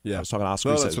 May. Yeah. I was talking to Oscar.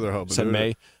 No, that's what they're hoping. Said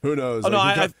May. Who knows?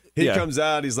 Oh, he comes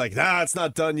out. He's like, it's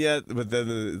not done yet. But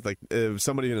then,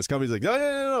 somebody in his company's like,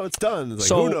 no, it's done. It's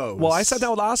like, who knows? Well, I sat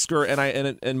down with Oscar,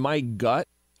 and my gut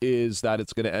is that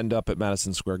it's going to end up at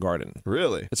Madison Square Garden.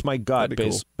 Really? It's my gut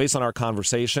based on our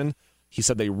conversation. He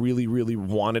said they really, really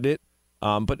wanted it.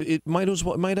 But it might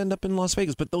end up in Las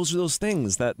Vegas. But those are those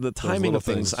things, that the timing of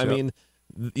things. I mean,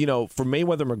 for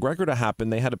Mayweather McGregor to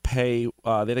happen, they had to pay. They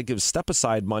had to give step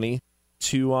aside money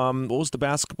to what was the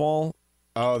basketball?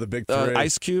 Oh, the Big Three.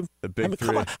 Ice Cube. The Big Three.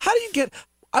 Come on. How do you get?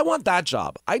 I want that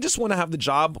job. I just want to have the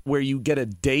job where you get a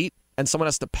date and someone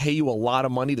has to pay you a lot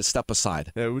of money to step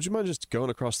aside. Yeah. Would you mind just going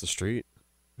across the street?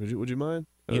 Would you mind?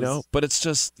 But it's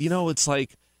just it's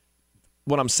like.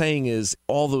 What I'm saying is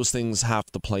all those things have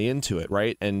to play into it,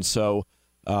 right? And so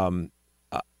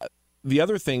the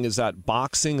other thing is that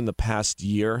boxing in the past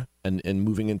year and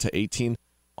moving into 18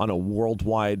 on a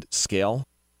worldwide scale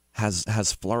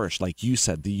has flourished. Like you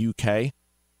said, the UK,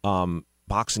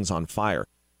 boxing's on fire.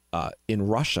 In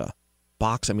Russia,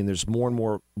 there's more and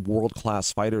more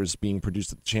world-class fighters being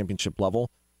produced at the championship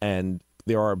level, and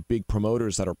there are big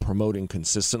promoters that are promoting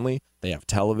consistently. They have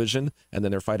television, and then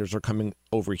their fighters are coming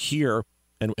over here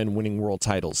and winning world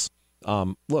titles.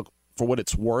 Look, for what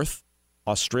it's worth,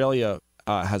 Australia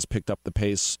has picked up the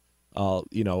pace,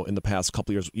 in the past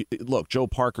couple of years. Look, Joe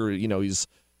Parker, he's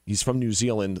from New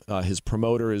Zealand. His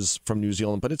promoter is from New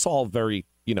Zealand, but it's all very,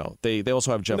 they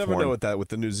also have Jeff Horn. You never know with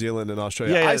the New Zealand and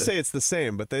Australia. Yeah. I say it's the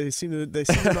same, but they seem to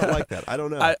not like that. I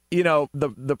don't know.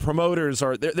 The promoters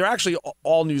they're actually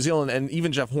all New Zealand, and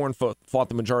even Jeff Horn fought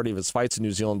the majority of his fights in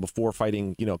New Zealand before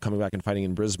fighting, coming back and fighting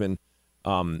in Brisbane.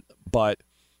 But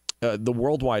the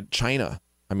worldwide China,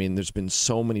 there's been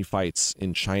so many fights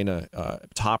in China.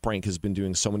 Top Rank has been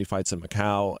doing so many fights in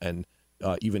Macau, and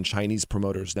even Chinese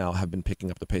promoters now have been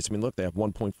picking up the pace. Look, they have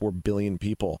 1.4 billion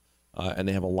people, and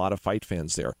they have a lot of fight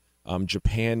fans there.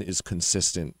 Japan is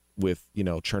consistent with,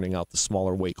 churning out the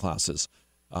smaller weight classes.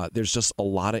 There's just a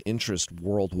lot of interest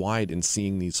worldwide in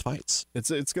seeing these fights. It's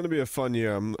going to be a fun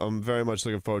year. I'm very much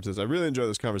looking forward to this. I really enjoyed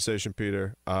this conversation,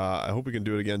 Peter. I hope we can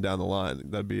do it again down the line.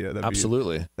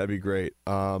 Absolutely. That'd be great.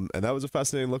 And that was a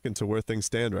fascinating look into where things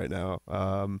stand right now.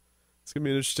 It's going to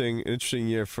be an interesting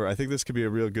year I think this could be a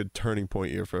real good turning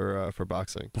point year for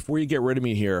boxing. Before you get rid of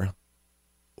me here,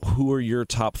 who are your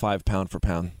top 5 pound for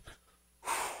pound?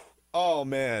 Oh,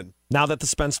 man. Now that the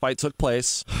Spence fight took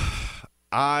place.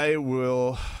 I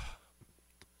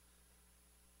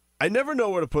never know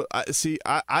where to put.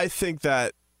 I think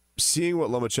that seeing what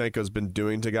Lomachenko's been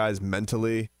doing to guys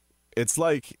mentally, it's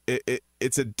like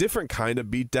it's a different kind of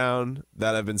beatdown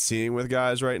that I've been seeing with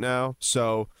guys right now.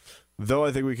 So though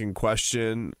I think we can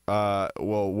question,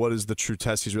 what is the true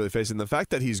test he's really facing? The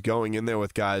fact that he's going in there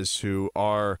with guys who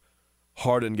are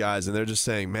hardened guys, and they're just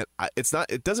saying, man,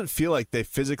 it doesn't feel like they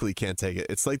physically can't take it.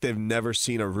 It's like they've never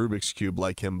seen a Rubik's Cube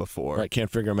like him before. Right, can't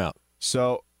figure him out.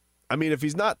 So, I mean, if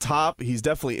he's not top, he's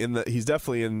definitely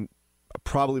in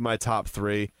probably my top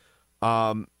 3.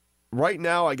 Right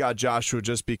now, I got Joshua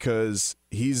just because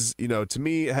he's, to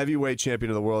me, heavyweight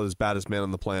champion of the world is baddest man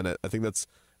on the planet. I think that's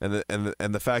and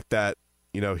the fact that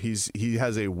he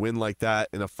has a win like that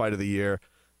in a fight of the year,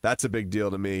 that's a big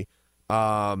deal to me.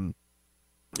 Errol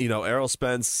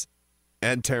Spence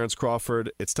and Terrence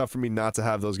Crawford, it's tough for me not to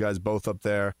have those guys both up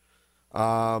there. If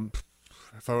I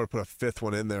were to put a 5th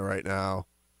one in there right now.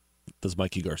 Does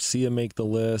Mikey Garcia make the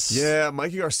list? Yeah,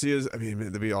 Mikey Garcia's,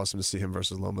 it'd be awesome to see him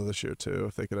versus Loma this year, too.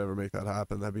 If they could ever make that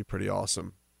happen, that'd be pretty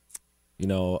awesome.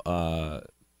 Where's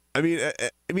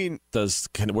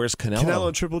Canelo? Canelo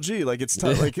and Triple G, like, it's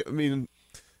tough. and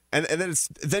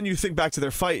then you think back to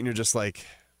their fight, and you're just like,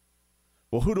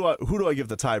 well, who do I give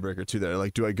the tiebreaker to there?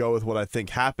 Like, do I go with what I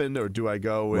think happened, or do I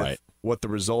go with what the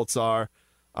results are?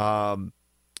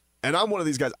 And I'm one of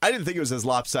these guys. I didn't think it was as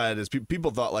lopsided as people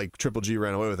thought. Like Triple G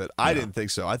ran away with it. I didn't think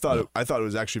so. I thought it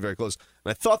was actually very close. And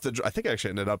I thought I think I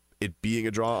actually ended up it being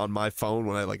a draw on my phone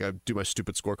when I do my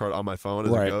stupid scorecard on my phone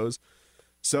as it goes.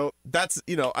 So that's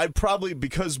I'd probably,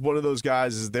 because one of those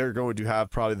guys is they're going to have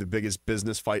probably the biggest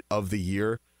business fight of the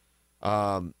year.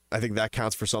 I think that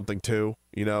counts for something too.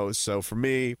 So for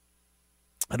me,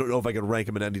 I don't know if I could rank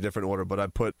them in any different order, but I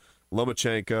put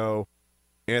Lomachenko,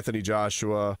 Anthony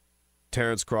Joshua,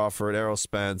 Terrence Crawford, Errol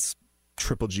Spence,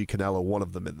 Triple G Canelo, one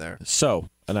of them in there. So,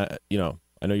 and I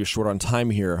know you're short on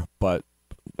time here, but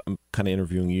I'm kind of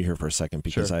interviewing you here for a second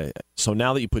because Sure. So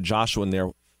now that you put Joshua in there,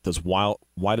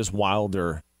 why does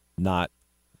Wilder not?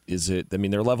 Is it? I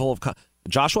mean, their level of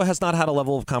Joshua has not had a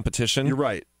level of competition. You're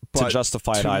right to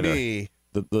justify it either. Me,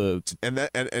 a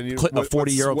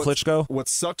 40-year-old Klitschko. What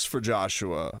sucks for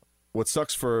Joshua? What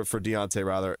sucks for Deontay,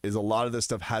 rather, is a lot of this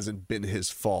stuff hasn't been his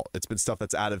fault. It's been stuff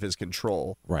that's out of his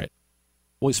control. Right.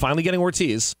 Well, he's finally getting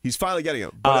Ortiz. He's finally getting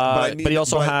him. But he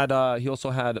also had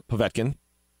Povetkin.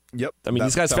 Yep. I mean,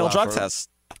 these guys failed drug tests.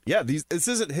 Yeah, this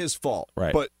isn't his fault.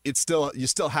 Right. But you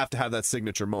still have to have that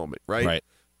signature moment, right? Right.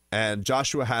 And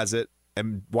Joshua has it,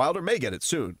 and Wilder may get it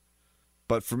soon.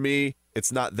 But for me,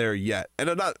 it's not there yet. And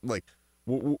I'm not like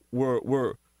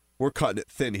we're cutting it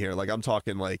thin here. Like, I'm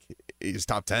talking like he's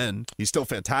top 10. He's still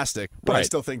fantastic. But I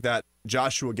still think that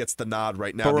Joshua gets the nod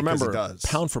right now. But remember, because he does.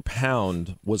 Pound for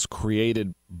Pound was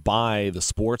created by the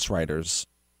sports writers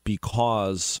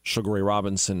because Sugar Ray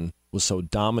Robinson was so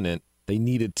dominant. They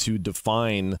needed to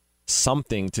define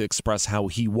something to express how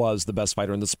he was the best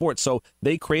fighter in the sport. So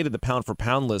they created the Pound for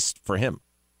Pound list for him.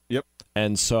 Yep.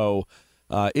 And so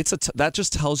that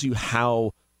just tells you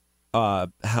how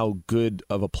good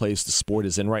of a place the sport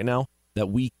is in right now, that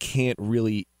we can't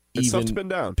really even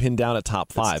pin down a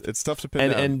top 5. It's tough to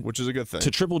pin down, which is a good thing.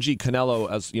 To Triple G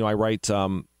Canelo, as I write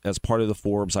as part of the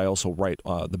Forbes, I also write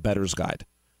the Bettor's Guide,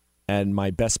 and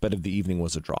my best bet of the evening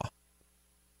was a draw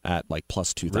at like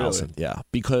plus 2,000. Really? Yeah,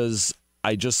 because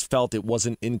I just felt it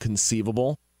wasn't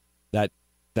inconceivable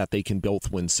that they can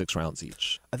both win 6 rounds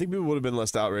each. I think people would have been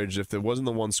less outraged if there wasn't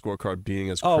the one scorecard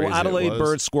being as crazy. Adelaide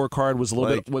Bird's scorecard was a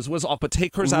little bit was off, but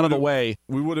take hers out of the way.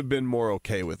 We would have been more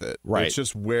okay with it. Right. It's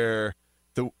just where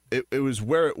it was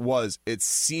where it was. It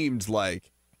seemed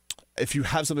like if you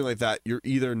have something like that, you're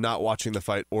either not watching the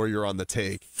fight or you're on the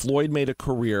take. Floyd made a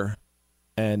career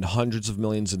and hundreds of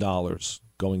millions of dollars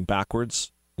going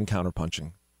backwards and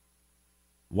counterpunching.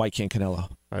 Why can't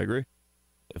Canelo? I agree.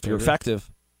 If you're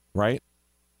effective, right?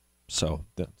 So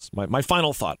that's my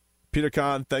final thought. Peter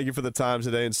Kahn, thank you for the time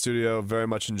today in studio. Very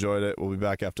much enjoyed it. We'll be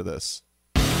back after this.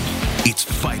 It's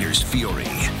Fighters Fury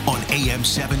on AM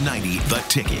 790, The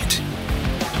Ticket.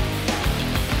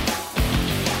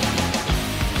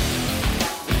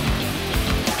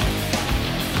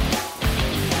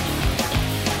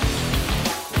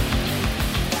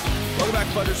 Welcome back,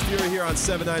 Fighters Fury here on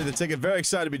 790 The Ticket. Very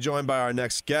excited to be joined by our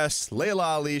next guest, Laila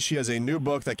Ali. She has a new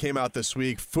book that came out this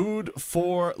week, Food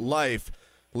for Life.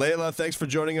 Laila, thanks for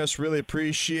joining us. Really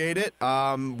appreciate it.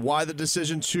 Why the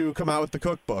decision to come out with the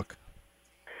cookbook?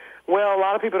 Well, a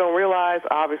lot of people don't realize,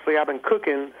 obviously, I've been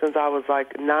cooking since I was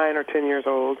like 9 or 10 years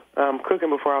old, cooking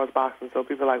before I was boxing. So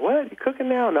people are like, what, you cooking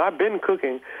now? No, I've been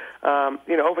cooking.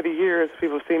 Over the years,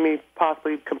 people see me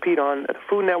possibly compete on the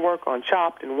Food Network, on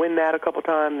Chopped, and win that a couple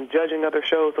times, and judging other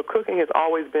shows. So cooking has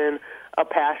always been a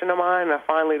passion of mine, and I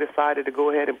finally decided to go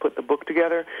ahead and put the book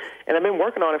together. And I've been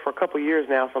working on it for a couple years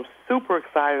now, so I'm super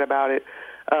excited about it.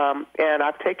 And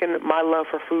I've taken my love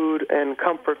for food and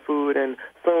comfort food and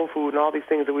soul food and all these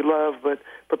things that we love, but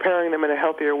preparing them in a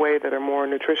healthier way that are more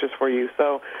nutritious for you.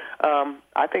 So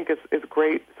I think it's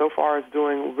great. So far it's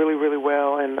doing really, really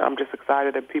well, and I'm just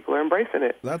excited that people are embracing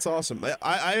it. That's awesome.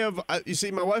 You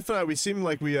see, my wife and I, we seem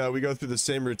like we go through the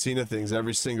same routine of things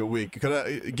every single week.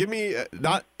 Give me,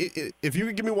 if you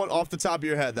could give me one off the top of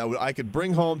your head that I could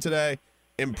bring home today,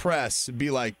 impress, be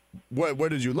like, where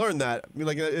did you learn that? I mean,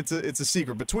 like, it's a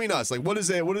secret between us. Like, what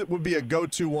would be a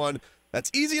go-to one that's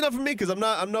easy enough for me, because I'm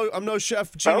no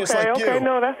chef genius like you. Okay,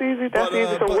 no, that's easy. That's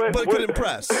easy. So but could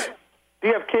impress. Do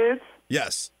you have kids?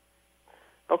 Yes.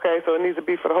 Okay, so it needs to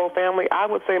be for the whole family. I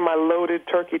would say my loaded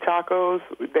turkey tacos,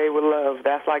 they would love.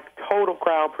 That's like total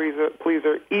crowd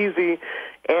pleaser, easy,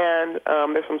 and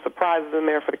there's some surprises in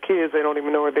there for the kids. They don't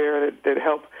even know are there that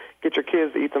help get your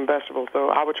kids to eat some vegetables. So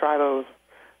I would try those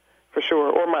for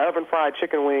sure. Or my oven-fried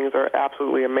chicken wings are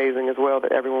absolutely amazing as well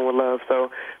that everyone would love.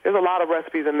 So there's a lot of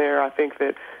recipes in there, I think,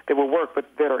 that will work, but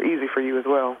that are easy for you as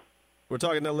well. We're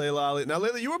talking to Laila Ali. Now,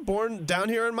 Laila, you were born down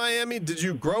here in Miami. Did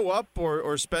you grow up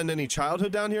or spend any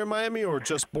childhood down here in Miami, or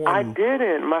just born? I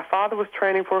didn't. My father was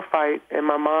training for a fight, and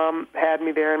my mom had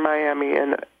me there in Miami.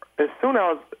 And as soon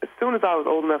as I was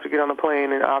old enough to get on the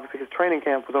plane, and obviously his training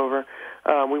camp was over,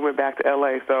 we went back to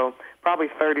L.A. So probably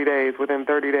 30 days. Within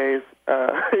 30 days,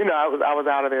 I was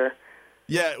out of there.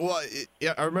 Yeah, well,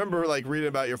 I remember like reading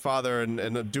about your father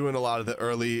and doing a lot of the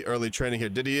early training here.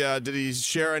 Did he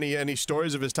share any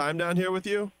stories of his time down here with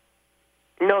you?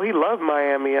 No, he loved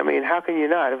Miami. I mean, how can you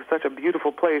not? It was such a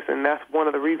beautiful place, and that's one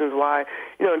of the reasons why,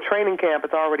 in training camp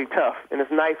it's already tough, and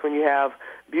it's nice when you have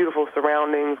beautiful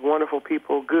surroundings, wonderful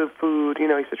people, good food. He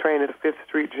used to train at the Fifth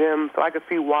Street Gym, so I could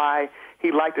see why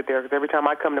he liked it there, because every time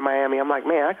I come to Miami, I'm like,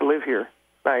 man, I could live here.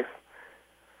 Nice.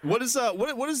 What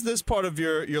has this part of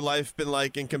your life been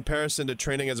like in comparison to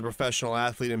training as a professional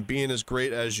athlete and being as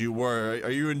great as you were?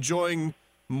 Are you enjoying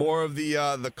more of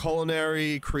the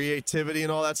culinary creativity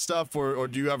and all that stuff, or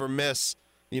do you ever miss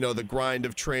the grind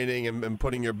of training and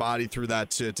putting your body through that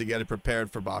to get it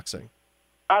prepared for boxing?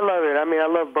 I love it. I mean, I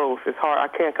love both. It's hard. I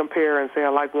can't compare and say I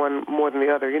like one more than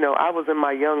the other. I was in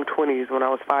my young 20s when I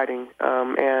was fighting,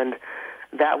 and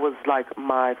that was like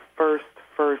my first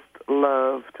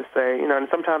love to say, and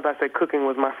sometimes I say cooking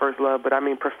was my first love, but I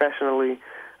mean professionally,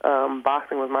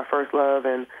 boxing was my first love,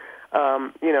 and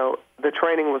the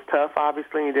training was tough,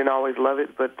 obviously. You didn't always love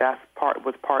it, but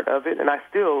was part of it, and I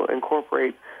still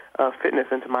incorporate fitness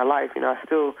into my life. I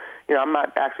still, I'm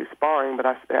not actually sparring, but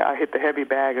I hit the heavy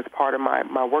bag as part of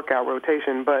my workout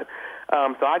rotation, but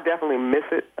so I definitely miss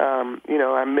it.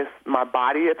 I miss my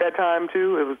body at that time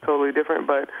too. It was totally different,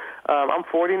 but I'm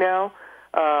 40 now.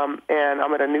 And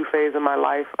I'm at a new phase in my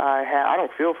life. I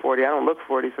don't feel 40. I don't look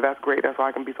 40, so that's great. That's why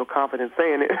I can be so confident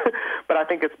saying it. But I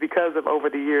think it's because of over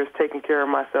the years taking care of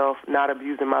myself, not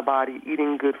abusing my body,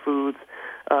 eating good foods,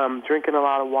 drinking a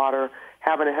lot of water,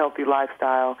 having a healthy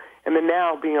lifestyle, and then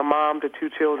now being a mom to 2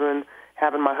 children,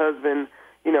 having my husband.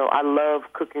 I love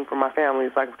cooking for my family.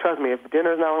 It's like, trust me, if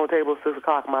dinner's not on the table at 6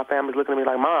 o'clock, my family's looking at me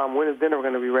like, Mom, when is dinner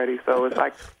going to be ready? So it's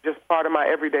like just part of my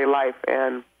everyday life,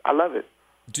 and I love it.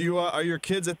 Do you are your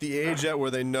kids at the age yet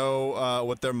where they know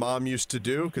what their mom used to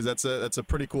do? Because that's a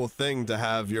pretty cool thing to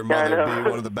have your mother be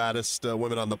one of the baddest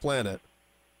women on the planet.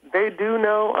 They do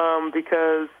know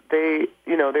because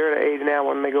they're at an age now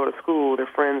when they go to school, their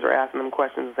friends are asking them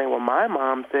questions and saying, well, my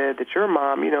mom said that your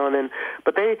mom,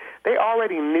 but they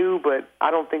already knew, but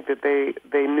I don't think that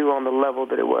they knew on the level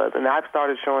that it was. And I've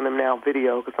started showing them now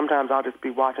video, because sometimes I'll just be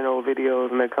watching old videos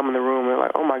and they come in the room and they're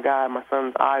like, oh my God, my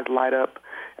son's eyes light up.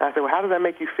 And I said, well, how does that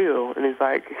make you feel? And he's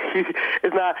like,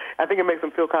 it's not, I think it makes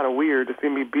him feel kind of weird to see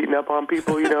me beating up on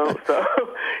people, so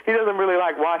he doesn't really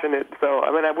like watching it. So,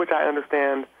 which I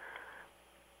understand.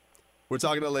 We're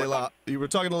talking to Laila. You were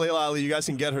talking to Laila Ali. You guys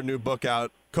can get her new book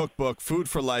out, Cookbook, Food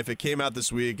for Life. It came out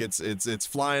this week. It's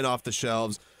flying off the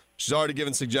shelves. She's already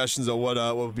given suggestions of what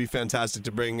would be fantastic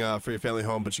to bring for your family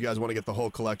home, but you guys want to get the whole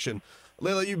collection.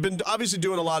 Laila, you've been obviously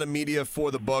doing a lot of media for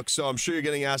the book, so I'm sure you're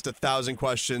getting asked 1,000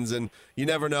 questions, and you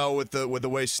never know with the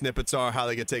way snippets are how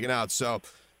they get taken out. So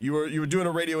you were doing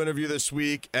a radio interview this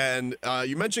week, and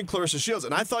you mentioned Claressa Shields,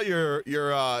 and I thought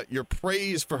your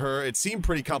praise for her, it seemed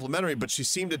pretty complimentary, but she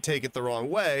seemed to take it the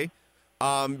wrong way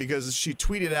because she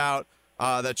tweeted out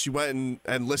that she went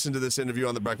and listened to this interview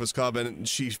on The Breakfast Club, and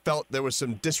she felt there was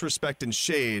some disrespect and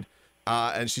shade,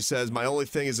 and she says, my only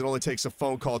thing is it only takes a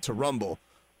phone call to rumble.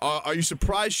 Are you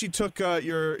surprised she took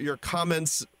your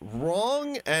comments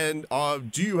wrong, and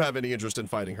do you have any interest in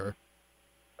fighting her?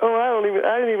 Oh,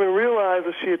 I didn't even realize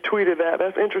that she had tweeted that.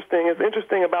 That's interesting. It's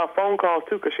interesting about phone calls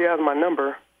too, because she has my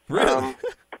number. Really?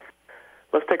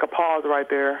 let's take a pause right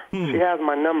there. She has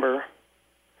my number.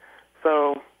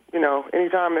 So,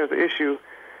 anytime there's an issue,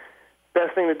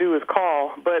 best thing to do is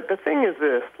call. But the thing is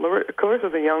this,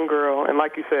 Clarissa's a young girl, and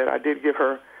like you said, I did give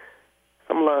her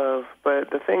some love.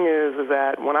 But the thing is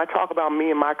that when I talk about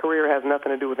me and my career, it has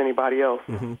nothing to do with anybody else.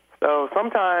 Mm-hmm. So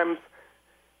sometimes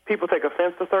people take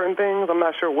offense to certain things. I'm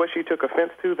not sure what she took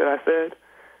offense to that I said.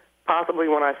 Possibly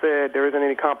when I said there isn't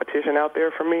any competition out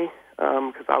there for me,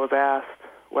 because I was asked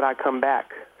would I come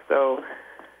back. So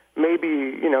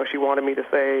maybe, she wanted me to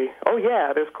say, oh,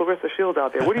 yeah, there's Claressa Shields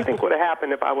out there. What do you think would have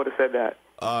happened if I would have said that?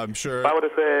 I'm sure. If I would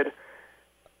have said,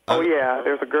 oh, yeah,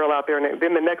 there's a girl out there. And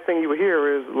then the next thing you would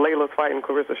hear is Layla's fighting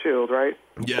Claressa Shields, right?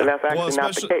 Yeah. And that's actually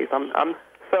not the case.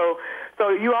 So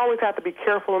you always have to be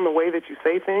careful in the way that you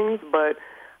say things, but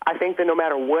I think that no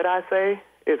matter what I say,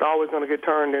 it's always going to get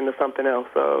turned into something else.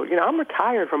 So, I'm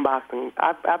retired from boxing.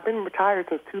 I've been retired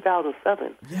since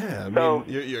 2007. Yeah,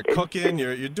 you're cooking,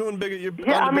 you're doing bigger.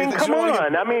 Come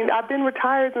on. I've been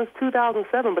retired since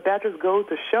 2007, but that just goes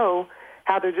to show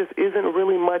how there just isn't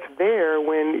really much there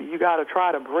when you got to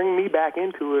try to bring me back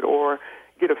into it or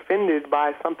get offended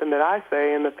by something that I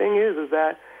say. And the thing is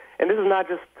that, and this is not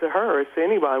just to her, it's to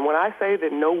anybody. When I say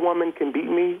that no woman can beat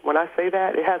me, when I say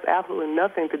that, it has absolutely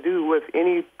nothing to do with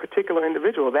any particular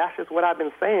individual. That's just what I've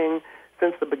been saying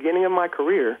since the beginning of my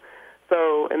career.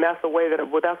 So, and that's the way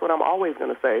that's what I'm always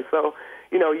going to say. So,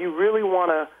 you really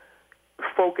want to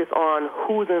focus on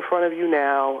who's in front of you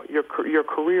now, your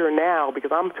career now, because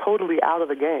I'm totally out of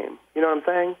the game. You know what I'm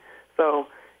saying? So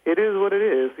it is what it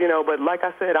is, but like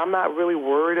I said, I'm not really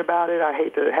worried about it. I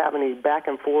hate to have any back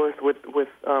and forth with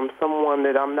someone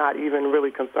that I'm not even really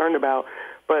concerned about.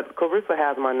 But Claressa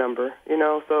has my number,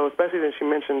 so especially that she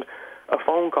mentioned a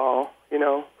phone call,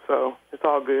 so it's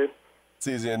all good. It's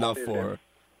easy enough for her.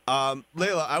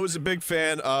 Layla, I was a big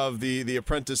fan of the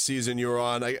Apprentice season you were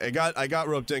on. I got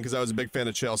roped in because I was a big fan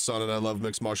of Chael Sonnen, and I love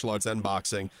mixed martial arts and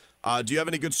boxing. Do you have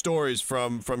any good stories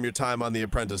from your time on The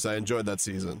Apprentice? I enjoyed that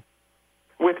season.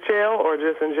 With Chael or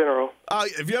just in general?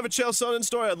 If you have a Chael Sonnen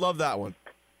story, I'd love that one.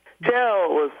 Chael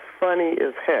was funny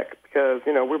as heck because,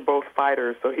 we're both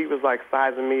fighters, so he was like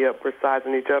sizing me up. We're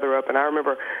sizing each other up. And I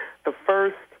remember the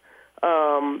first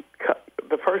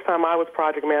time I was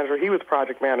project manager, he was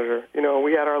project manager.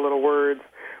 We had our little words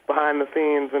behind the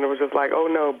scenes, and it was just like, oh,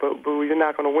 no, but boo, you're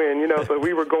not going to win, So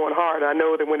we were going hard. I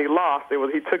know that when he lost,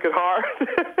 he took it hard.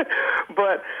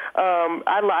 But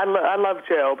I love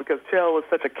Chael because Chael was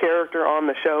such a character on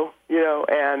the show,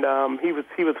 and he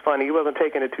was funny. He wasn't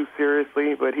taking it too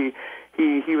seriously, but he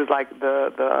was like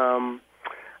the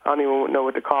I don't even know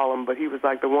what to call him, but he was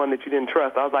like the one that you didn't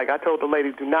trust. I was like, I told the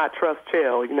ladies, do not trust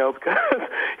Chael, because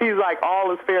he's like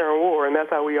all is fair in war, and that's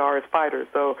how we are as fighters.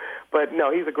 So, but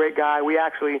no, he's a great guy.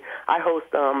 I host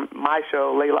my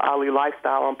show, Layla Ali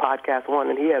Lifestyle, on Podcast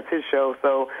One, and he has his show.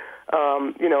 So,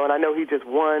 and I know he just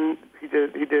won. He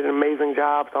did an amazing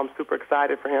job, so I'm super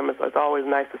excited for him. It's always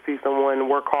nice to see someone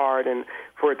work hard and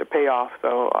for it to pay off.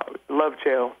 So, love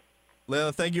Chael.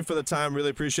 Layla, thank you for the time. Really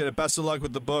appreciate it. Best of luck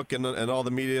with the book and all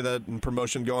the media and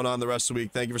promotion going on the rest of the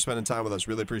week. Thank you for spending time with us.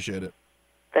 Really appreciate it.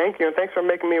 Thank you, and thanks for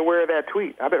making me aware of that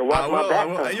tweet. I better watch my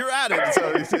back. You're at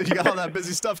it, so you got all that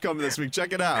busy stuff coming this week.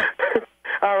 Check it out.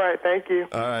 All right, thank you.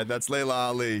 All right, that's Layla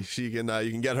Ali. You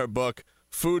can get her book,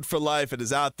 Food for Life. It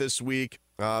is out this week.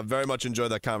 Very much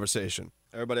enjoyed that conversation.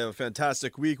 Everybody have a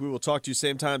fantastic week. We will talk to you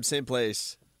same time, same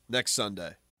place next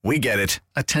Sunday. We get it.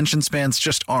 Attention spans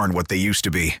just aren't what they used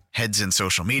to be. Heads in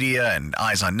social media and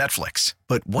eyes on Netflix.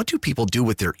 But what do people do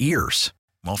with their ears?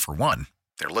 Well, for one,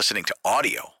 they're listening to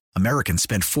audio. Americans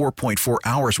spend 4.4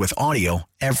 hours with audio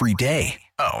every day.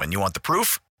 Oh, and you want the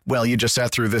proof? Well, you just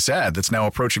sat through this ad that's now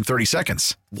approaching 30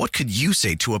 seconds. What could you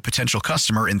say to a potential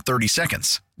customer in 30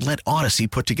 seconds? Let Odyssey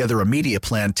put together a media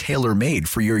plan tailor-made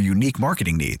for your unique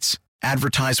marketing needs.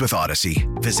 Advertise with Odyssey.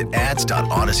 Visit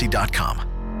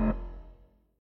ads.odyssey.com.